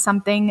when it's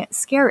something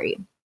scary,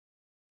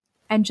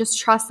 and just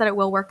trust that it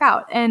will work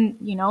out. And,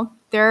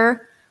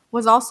 there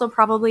was also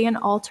probably an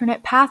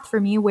alternate path for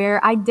me where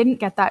I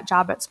didn't get that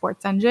job at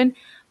Sports Engine,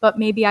 but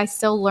maybe I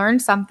still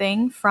learned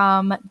something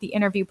from the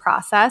interview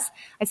process.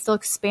 I still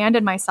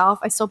expanded myself.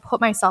 I still put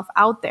myself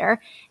out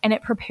there, and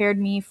it prepared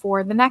me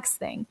for the next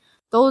thing.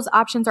 Those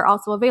options are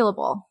also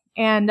available.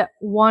 And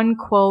one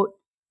quote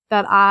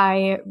that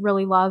I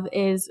really love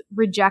is,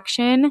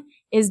 rejection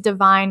is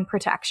divine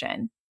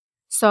protection.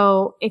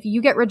 So if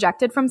you get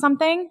rejected from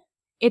something,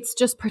 it's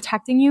just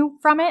protecting you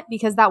from it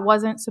because that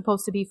wasn't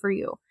supposed to be for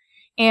you.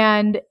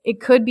 And it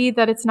could be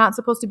that it's not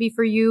supposed to be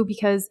for you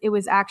because it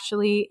was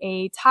actually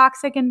a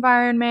toxic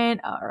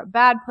environment or a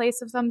bad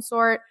place of some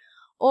sort.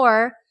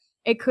 Or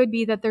it could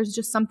be that there's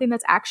just something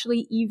that's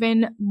actually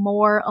even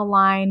more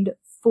aligned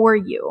for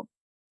you.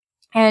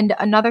 And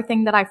another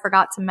thing that I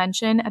forgot to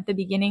mention at the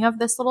beginning of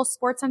this little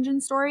Sports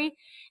Engine story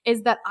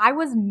is that I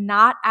was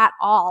not at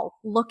all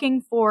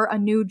looking for a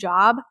new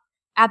job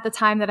at the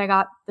time that I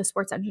got the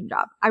Sports Engine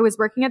job. I was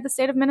working at the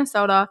state of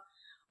Minnesota.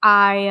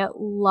 I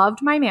loved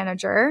my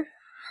manager.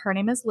 Her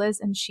name is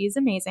Liz, and she's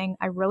amazing.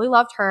 I really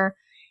loved her,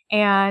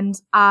 and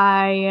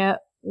I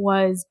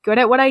was good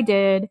at what I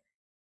did.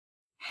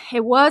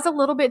 It was a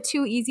little bit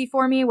too easy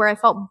for me where I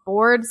felt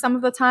bored some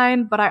of the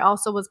time, but I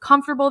also was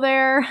comfortable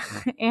there.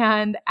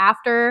 And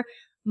after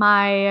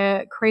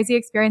my crazy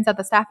experience at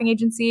the staffing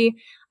agency,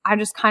 I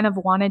just kind of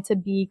wanted to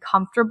be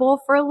comfortable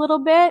for a little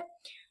bit.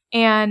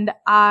 And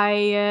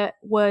I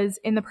was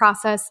in the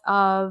process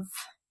of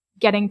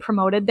getting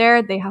promoted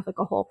there. They have like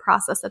a whole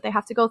process that they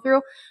have to go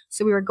through.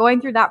 So we were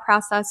going through that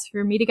process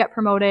for me to get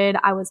promoted.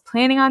 I was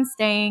planning on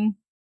staying.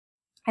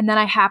 And then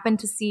I happened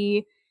to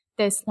see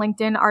this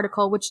LinkedIn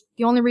article, which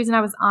the only reason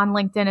I was on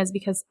LinkedIn is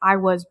because I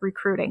was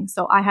recruiting.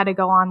 So I had to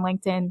go on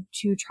LinkedIn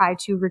to try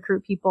to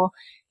recruit people,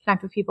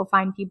 connect with people,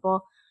 find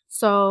people.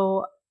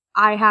 So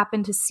I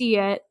happened to see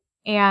it.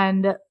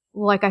 And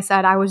like I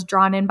said, I was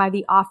drawn in by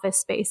the office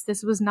space.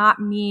 This was not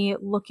me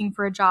looking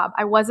for a job.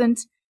 I wasn't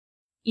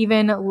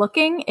even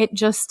looking. It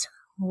just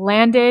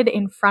landed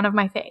in front of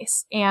my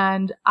face.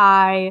 And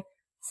I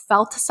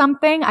felt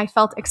something. I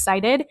felt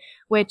excited,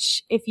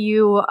 which if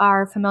you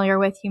are familiar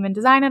with human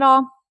design at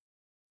all,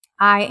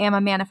 I am a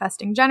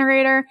manifesting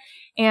generator,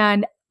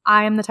 and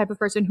I am the type of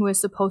person who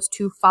is supposed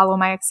to follow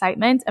my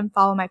excitement and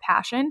follow my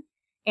passion.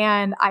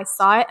 And I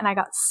saw it and I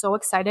got so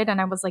excited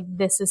and I was like,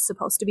 this is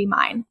supposed to be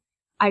mine.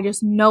 I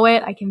just know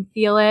it. I can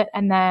feel it.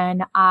 And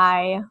then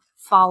I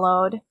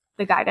followed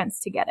the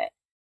guidance to get it.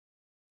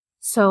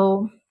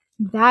 So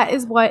that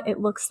is what it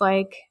looks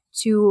like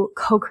to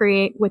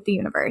co-create with the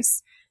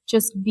universe.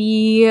 Just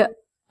be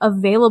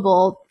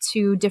available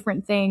to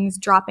different things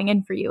dropping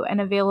in for you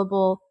and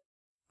available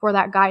for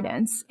that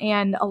guidance.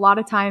 And a lot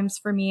of times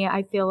for me,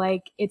 I feel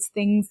like it's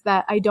things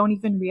that I don't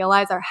even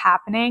realize are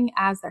happening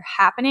as they're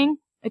happening.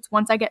 It's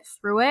once I get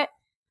through it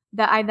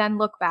that I then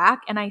look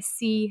back and I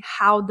see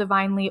how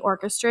divinely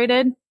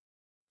orchestrated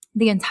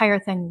the entire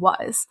thing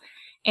was.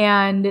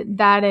 And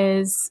that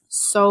is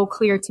so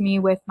clear to me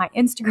with my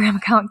Instagram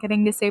account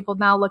getting disabled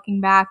now,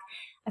 looking back,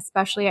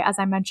 especially as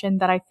I mentioned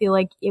that I feel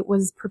like it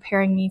was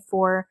preparing me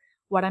for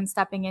what I'm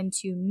stepping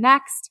into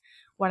next,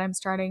 what I'm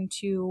starting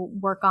to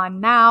work on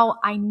now.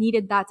 I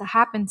needed that to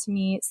happen to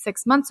me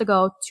 6 months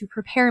ago to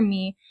prepare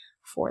me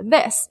for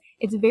this.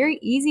 It's very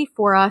easy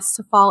for us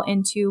to fall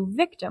into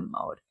victim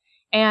mode.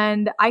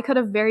 And I could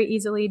have very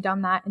easily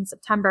done that in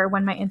September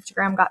when my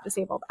Instagram got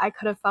disabled. I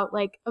could have felt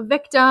like a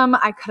victim.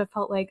 I could have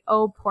felt like,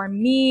 oh, poor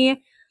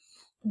me.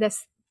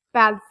 This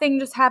bad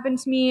thing just happened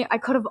to me. I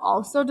could have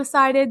also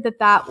decided that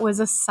that was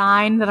a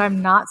sign that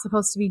I'm not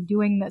supposed to be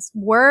doing this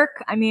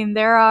work. I mean,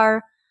 there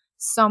are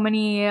so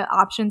many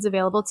options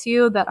available to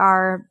you that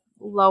are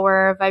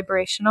lower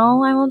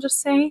vibrational, I will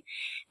just say,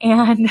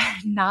 and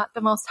not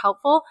the most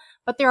helpful.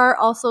 But there are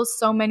also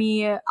so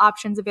many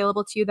options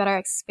available to you that are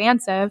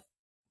expansive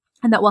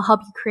and that will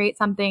help you create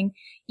something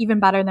even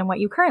better than what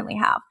you currently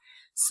have.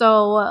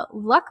 So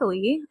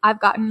luckily,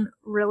 I've gotten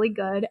really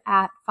good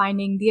at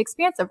finding the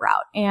expansive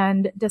route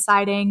and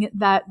deciding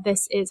that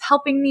this is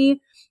helping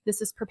me,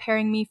 this is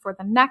preparing me for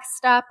the next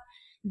step,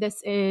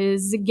 this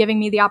is giving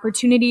me the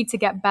opportunity to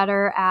get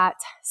better at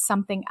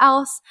something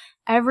else.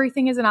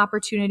 Everything is an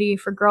opportunity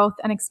for growth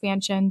and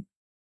expansion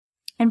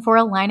and for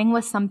aligning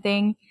with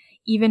something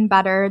even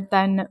better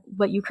than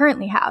what you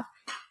currently have.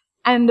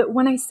 And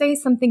when I say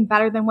something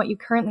better than what you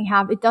currently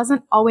have, it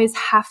doesn't always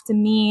have to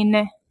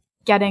mean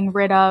getting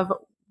rid of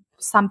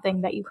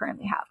something that you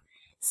currently have.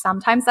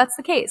 Sometimes that's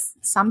the case.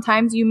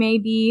 Sometimes you may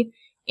be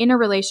in a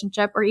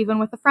relationship or even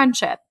with a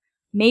friendship.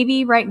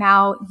 Maybe right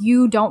now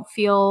you don't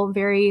feel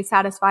very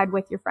satisfied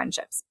with your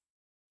friendships.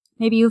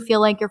 Maybe you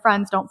feel like your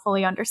friends don't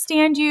fully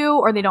understand you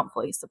or they don't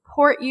fully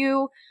support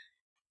you,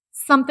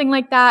 something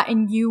like that,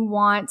 and you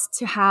want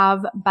to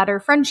have better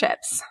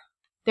friendships.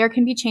 There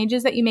can be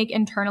changes that you make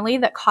internally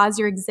that cause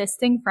your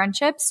existing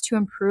friendships to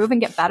improve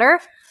and get better.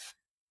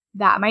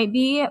 That might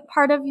be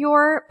part of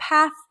your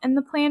path and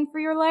the plan for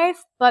your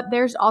life, but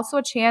there's also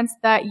a chance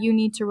that you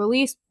need to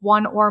release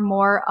one or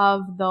more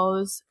of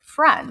those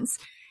friends.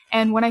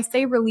 And when I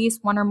say release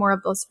one or more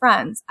of those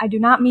friends, I do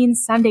not mean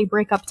send a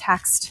breakup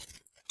text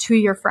to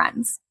your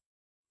friends.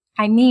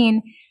 I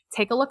mean,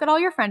 take a look at all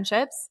your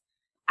friendships,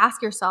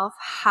 ask yourself,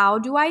 how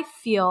do I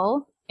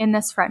feel in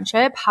this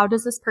friendship? How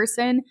does this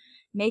person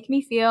make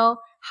me feel?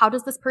 How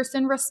does this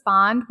person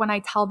respond when I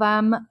tell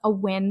them a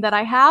win that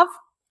I have?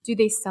 Do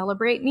they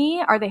celebrate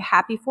me? Are they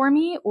happy for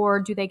me?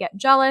 Or do they get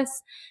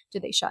jealous? Do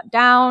they shut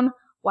down?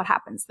 What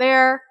happens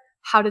there?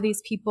 How do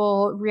these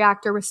people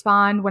react or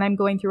respond when I'm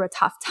going through a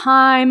tough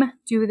time?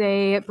 Do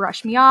they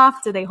brush me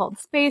off? Do they hold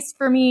space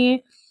for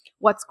me?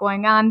 What's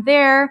going on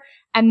there?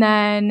 And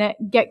then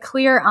get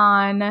clear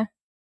on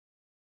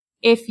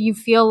if you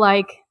feel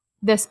like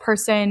this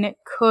person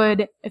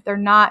could, if they're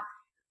not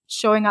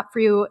showing up for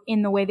you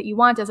in the way that you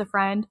want as a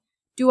friend,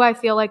 do I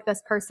feel like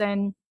this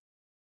person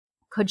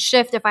could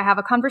shift if I have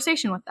a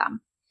conversation with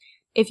them?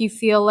 If you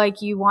feel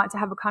like you want to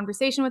have a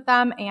conversation with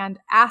them and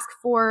ask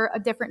for a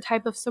different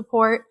type of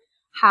support,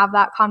 have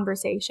that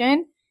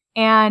conversation.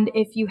 And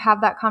if you have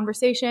that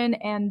conversation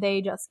and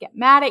they just get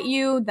mad at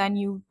you, then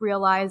you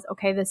realize,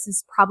 okay, this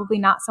is probably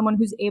not someone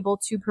who's able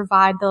to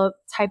provide the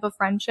type of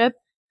friendship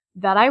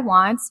that I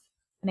want.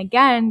 And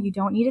again, you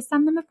don't need to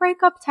send them a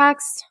breakup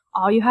text.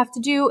 All you have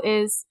to do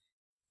is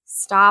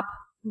stop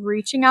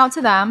reaching out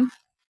to them.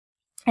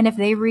 And if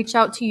they reach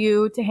out to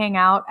you to hang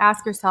out,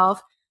 ask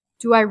yourself,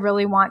 do I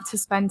really want to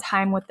spend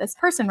time with this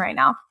person right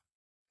now?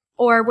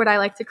 Or would I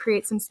like to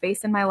create some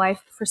space in my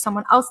life for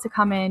someone else to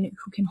come in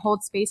who can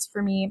hold space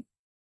for me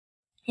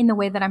in the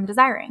way that I'm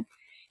desiring?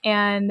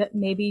 And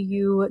maybe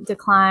you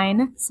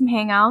decline some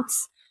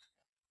hangouts.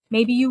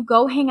 Maybe you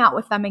go hang out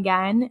with them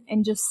again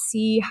and just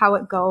see how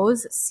it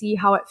goes, see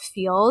how it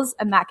feels,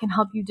 and that can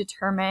help you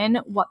determine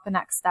what the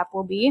next step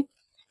will be.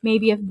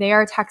 Maybe if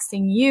they're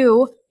texting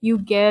you, you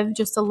give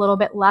just a little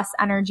bit less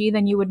energy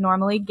than you would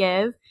normally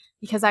give.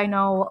 Because I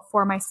know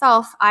for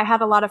myself, I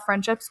had a lot of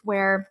friendships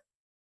where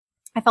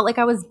I felt like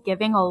I was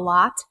giving a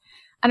lot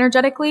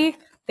energetically.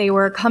 They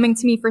were coming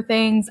to me for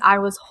things. I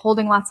was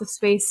holding lots of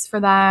space for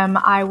them.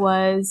 I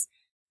was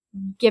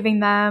giving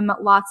them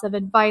lots of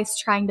advice,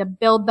 trying to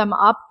build them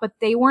up, but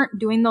they weren't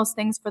doing those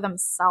things for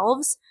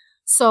themselves.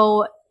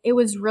 So it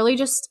was really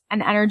just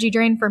an energy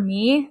drain for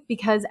me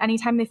because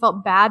anytime they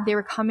felt bad, they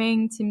were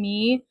coming to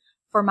me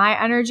for my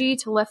energy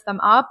to lift them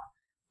up.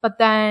 But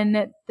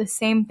then the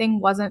same thing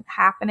wasn't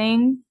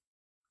happening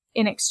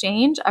in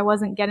exchange. I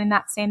wasn't getting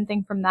that same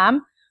thing from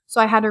them. So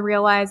I had to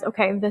realize,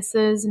 okay, this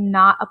is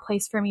not a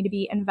place for me to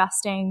be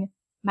investing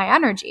my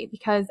energy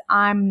because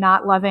I'm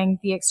not loving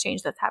the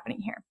exchange that's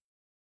happening here.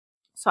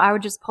 So I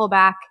would just pull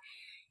back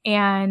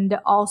and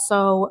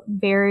also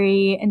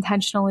very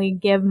intentionally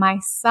give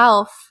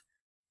myself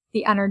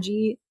the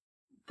energy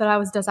that I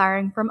was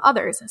desiring from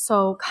others.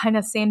 So kind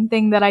of same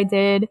thing that I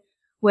did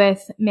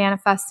with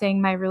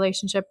manifesting my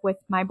relationship with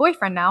my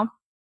boyfriend now.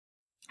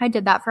 I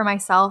did that for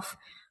myself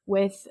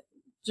with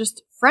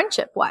just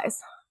friendship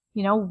wise.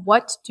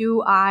 What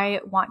do I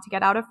want to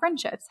get out of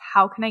friendships?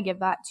 How can I give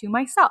that to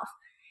myself?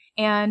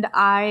 And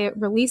I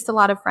released a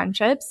lot of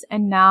friendships,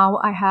 and now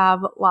I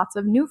have lots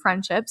of new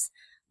friendships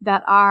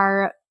that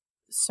are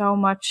so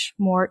much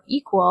more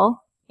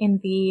equal in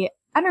the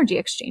energy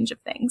exchange of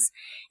things,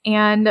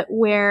 and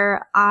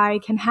where I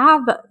can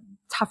have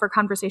tougher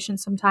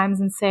conversations sometimes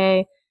and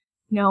say,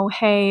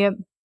 hey,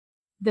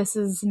 this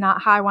is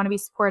not how I want to be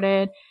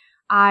supported.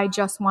 I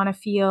just want to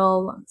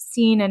feel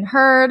seen and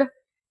heard.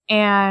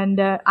 And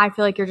I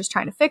feel like you're just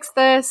trying to fix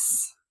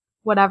this,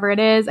 whatever it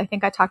is. I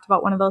think I talked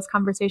about one of those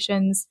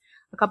conversations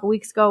a couple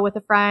weeks ago with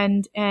a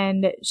friend,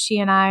 and she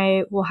and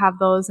I will have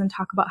those and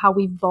talk about how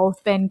we've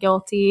both been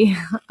guilty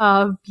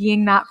of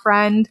being that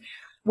friend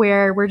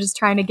where we're just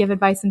trying to give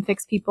advice and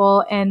fix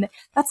people. And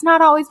that's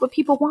not always what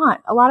people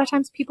want. A lot of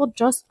times people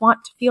just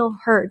want to feel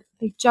heard.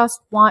 They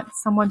just want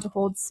someone to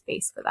hold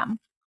space for them.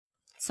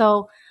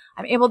 So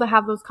I'm able to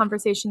have those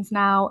conversations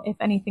now if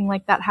anything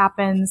like that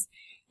happens,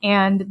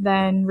 and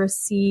then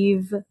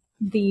receive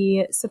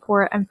the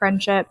support and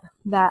friendship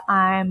that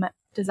I'm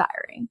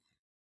desiring.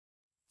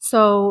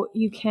 So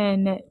you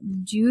can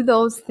do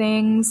those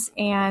things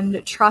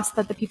and trust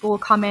that the people will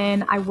come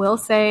in. I will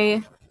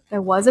say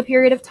there was a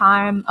period of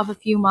time of a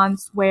few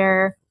months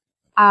where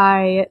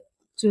I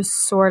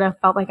just sort of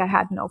felt like I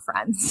had no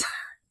friends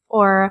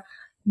or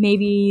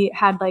maybe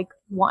had like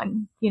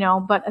one,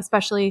 but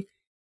especially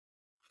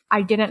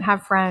I didn't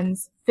have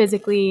friends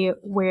physically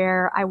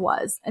where I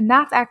was. And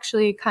that's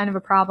actually kind of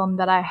a problem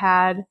that I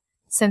had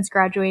since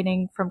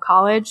graduating from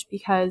college,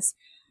 because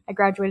I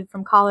graduated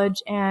from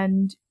college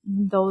and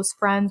those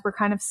friends were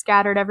kind of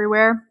scattered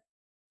everywhere.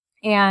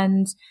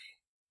 And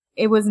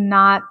it was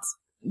not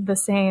the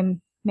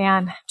same.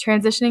 Man,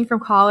 transitioning from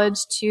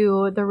college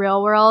to the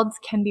real world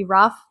can be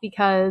rough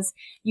because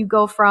you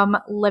go from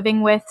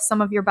living with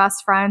some of your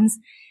best friends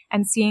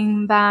and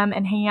seeing them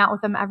and hanging out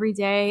with them every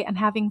day and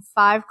having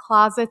 5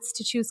 closets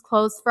to choose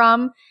clothes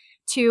from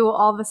to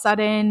all of a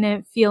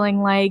sudden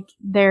feeling like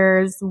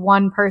there's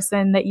one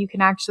person that you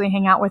can actually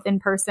hang out with in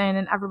person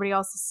and everybody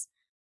else is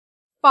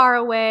far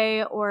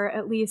away, or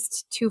at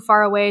least too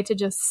far away to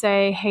just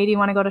say, hey, do you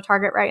want to go to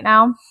Target right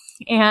now?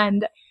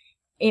 And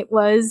it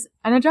was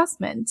an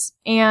adjustment.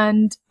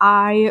 And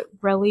I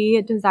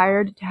really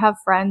desired to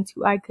have friends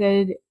who I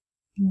could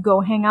go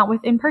hang out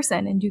with in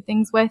person and do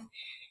things with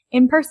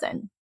in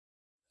person.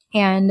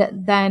 And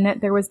then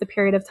there was the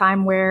period of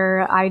time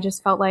where I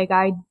just felt like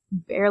I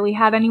barely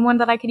had anyone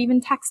that I could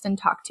even text and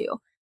talk to.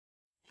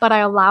 But I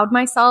allowed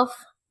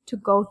myself to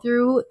go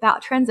through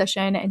that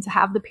transition and to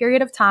have the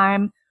period of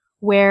time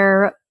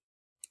where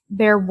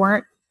there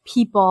weren't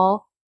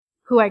people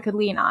who I could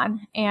lean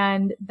on.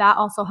 And that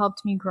also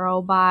helped me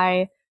grow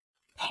by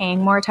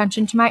paying more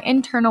attention to my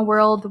internal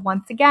world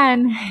once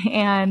again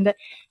and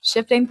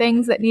shifting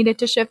things that needed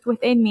to shift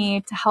within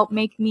me to help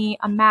make me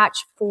a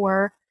match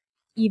for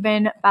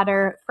even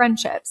better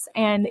friendships.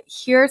 And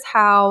here's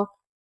how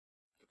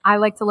I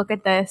like to look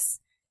at this,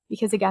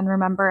 because again,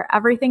 remember,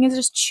 everything is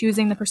just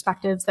choosing the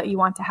perspectives that you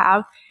want to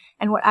have.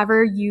 And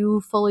whatever you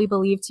fully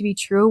believe to be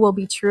true will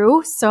be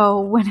true.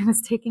 So when it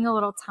was taking a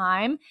little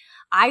time,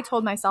 I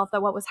told myself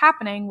that what was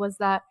happening was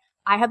that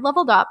I had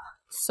leveled up.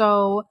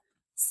 So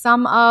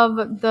some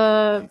of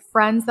the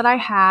friends that I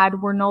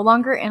had were no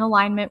longer in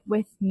alignment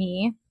with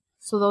me.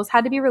 So those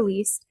had to be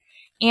released.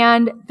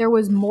 And there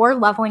was more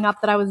leveling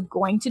up that I was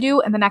going to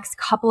do in the next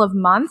couple of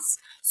months.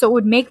 So it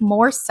would make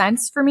more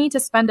sense for me to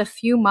spend a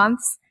few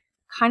months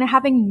kind of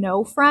having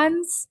no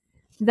friends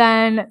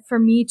than for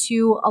me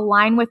to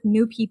align with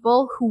new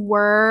people who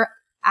were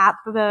at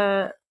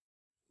the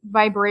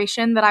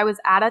vibration that I was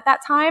at that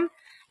time.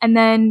 And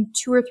then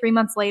 2 or 3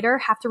 months later,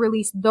 have to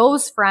release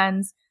those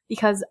friends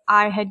because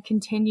I had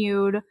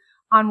continued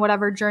on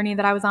whatever journey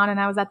that I was on and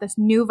I was at this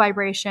new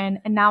vibration.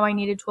 And now I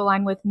needed to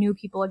align with new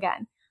people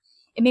again.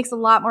 It makes a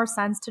lot more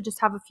sense to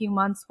just have a few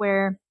months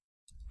where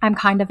I'm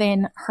kind of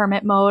in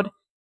hermit mode.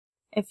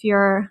 If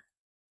you're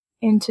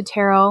into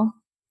tarot,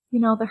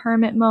 the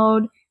hermit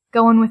mode,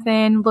 going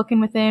within, looking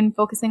within,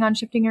 focusing on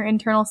shifting your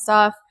internal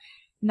stuff,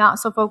 not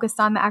so focused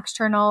on the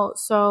external.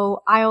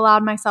 So I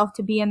allowed myself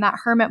to be in that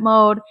hermit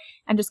mode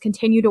and just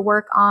continue to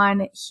work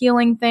on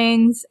healing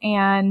things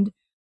and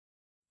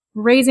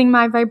raising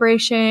my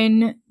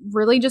vibration,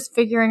 really just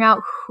figuring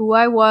out who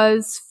I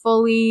was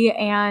fully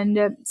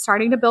and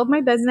starting to build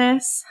my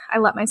business. I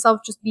let myself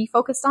just be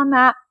focused on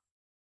that.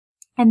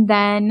 And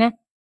then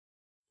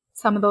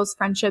some of those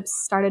friendships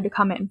started to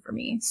come in for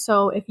me.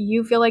 So if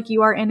you feel like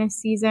you are in a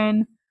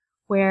season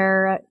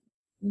where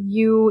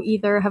you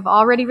either have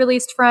already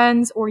released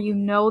friends or you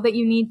know that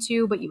you need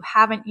to, but you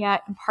haven't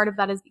yet. And part of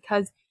that is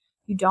because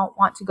you don't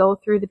want to go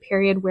through the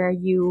period where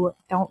you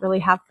don't really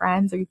have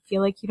friends or you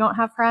feel like you don't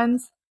have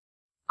friends.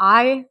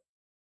 I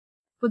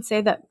would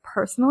say that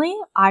personally,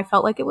 I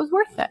felt like it was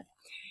worth it.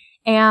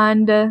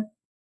 And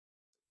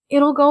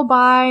it'll go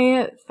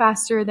by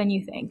faster than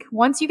you think.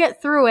 Once you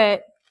get through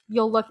it,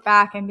 you'll look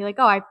back and be like,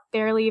 oh, I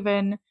barely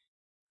even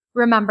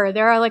remember.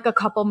 There are like a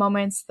couple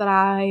moments that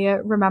I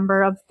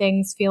remember of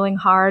things feeling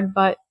hard,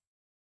 but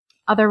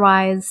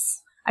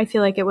otherwise, I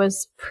feel like it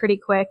was pretty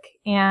quick.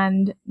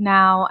 And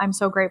now I'm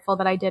so grateful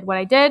that I did what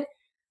I did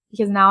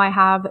because now I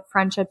have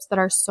friendships that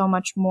are so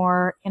much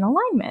more in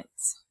alignment.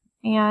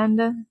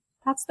 And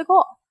that's the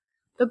goal.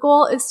 The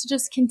goal is to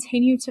just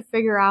continue to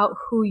figure out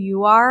who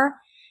you are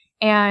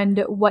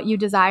and what you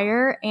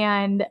desire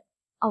and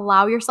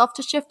allow yourself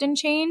to shift and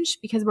change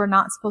because we're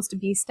not supposed to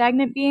be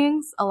stagnant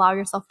beings. Allow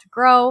yourself to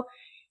grow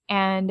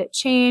and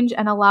change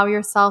and allow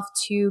yourself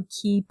to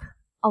keep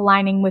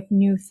aligning with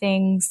new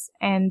things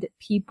and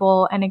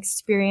people and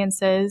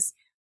experiences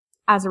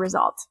as a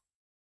result.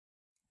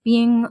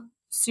 Being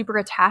super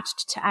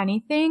attached to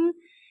anything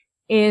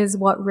is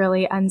what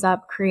really ends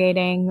up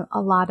creating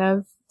a lot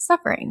of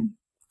suffering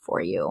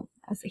for you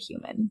as a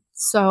human.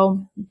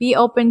 So be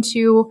open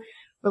to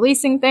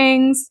releasing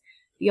things,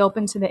 be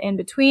open to the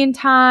in-between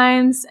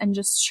times, and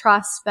just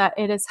trust that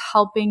it is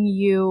helping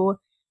you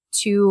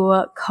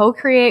to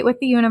co-create with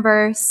the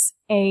universe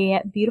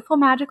a beautiful,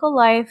 magical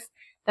life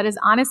that is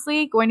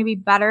honestly going to be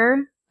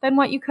better than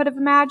what you could have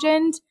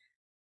imagined.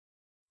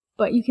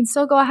 But you can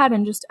still go ahead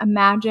and just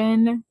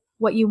imagine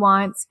what you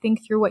want,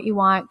 think through what you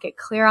want, get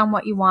clear on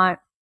what you want,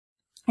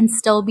 and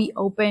still be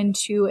open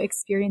to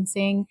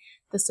experiencing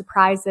the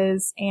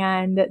surprises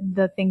and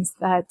the things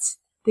that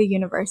the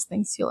universe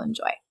thinks you'll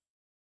enjoy.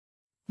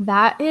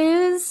 That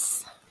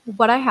is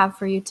what I have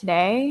for you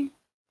today.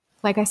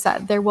 Like I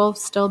said, there will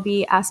still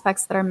be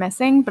aspects that are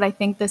missing, but I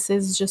think this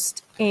is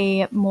just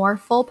a more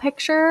full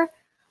picture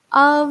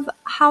of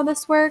how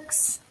this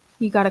works.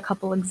 You got a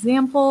couple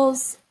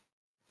examples.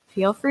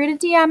 Feel free to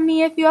DM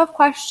me if you have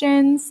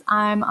questions.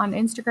 I'm on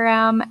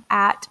Instagram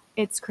at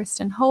It's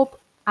Kristen Hope,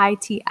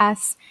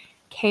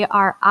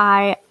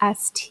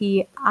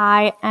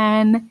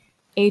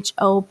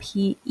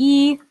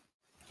 ITSKRISTINHOPE.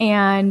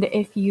 And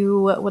if you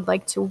would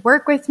like to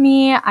work with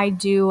me, I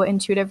do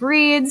intuitive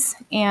reads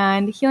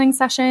and healing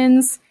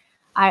sessions.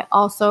 I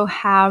also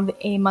have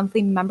a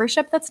monthly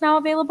membership that's now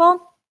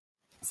available.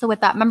 So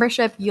with that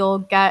membership, you'll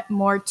get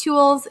more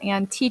tools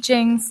and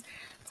teachings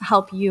to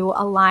help you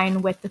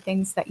align with the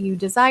things that you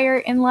desire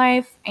in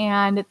life.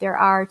 And there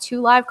are 2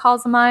 live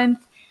calls a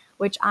month,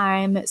 which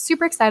I'm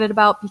super excited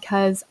about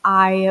because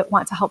I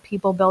want to help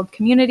people build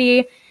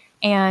community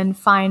and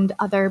find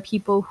other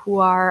people who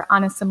are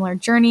on a similar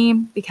journey.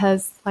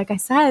 Because like I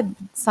said,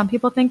 some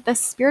people think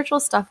this spiritual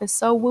stuff is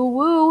so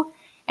woo-woo,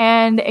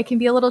 and it can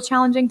be a little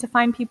challenging to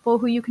find people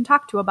who you can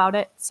talk to about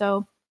it.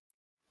 So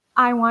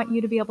I want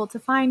you to be able to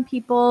find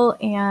people,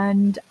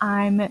 and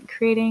I'm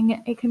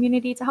creating a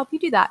community to help you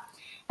do that.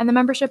 And the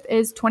membership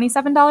is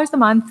 $27 a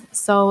month,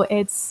 so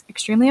it's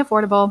extremely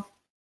affordable.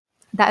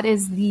 That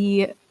is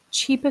the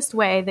cheapest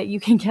way that you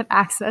can get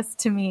access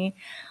to me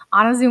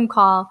on a Zoom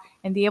call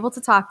and be able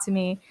to talk to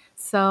me.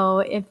 So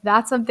if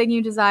that's something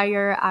you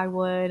desire, I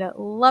would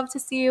love to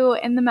see you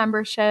in the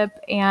membership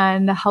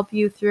and help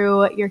you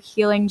through your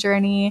healing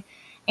journey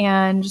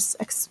and just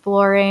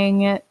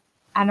exploring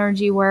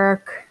energy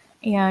work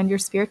and your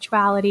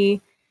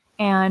spirituality.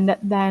 And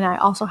then I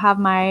also have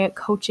my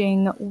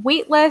coaching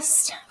wait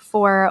list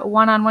for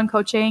one-on-one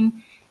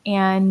coaching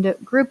and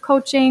group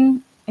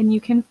coaching. And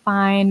you can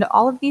find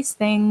all of these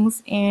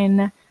things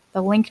in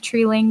the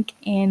Linktree link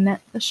in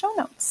the show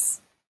notes.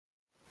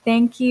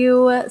 Thank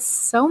you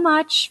so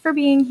much for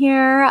being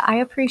here. I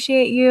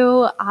appreciate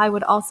you. I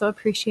would also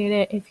appreciate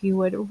it if you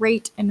would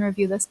rate and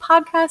review this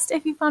podcast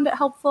if you found it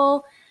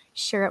helpful.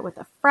 Share it with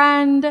a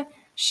friend.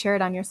 Share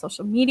it on your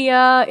social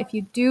media. If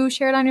you do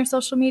share it on your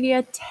social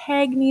media,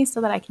 tag me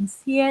so that I can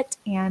see it.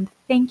 And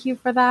thank you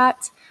for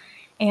that.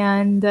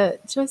 And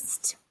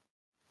just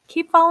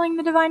keep following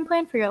the divine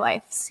plan for your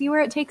life. See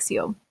where it takes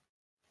you.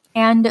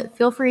 And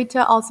feel free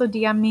to also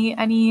DM me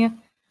any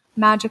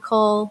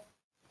magical,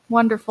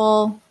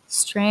 wonderful,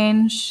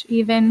 strange,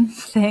 even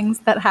things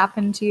that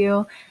happen to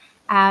you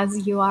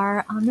as you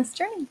are on this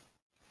journey.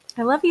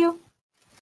 I love you.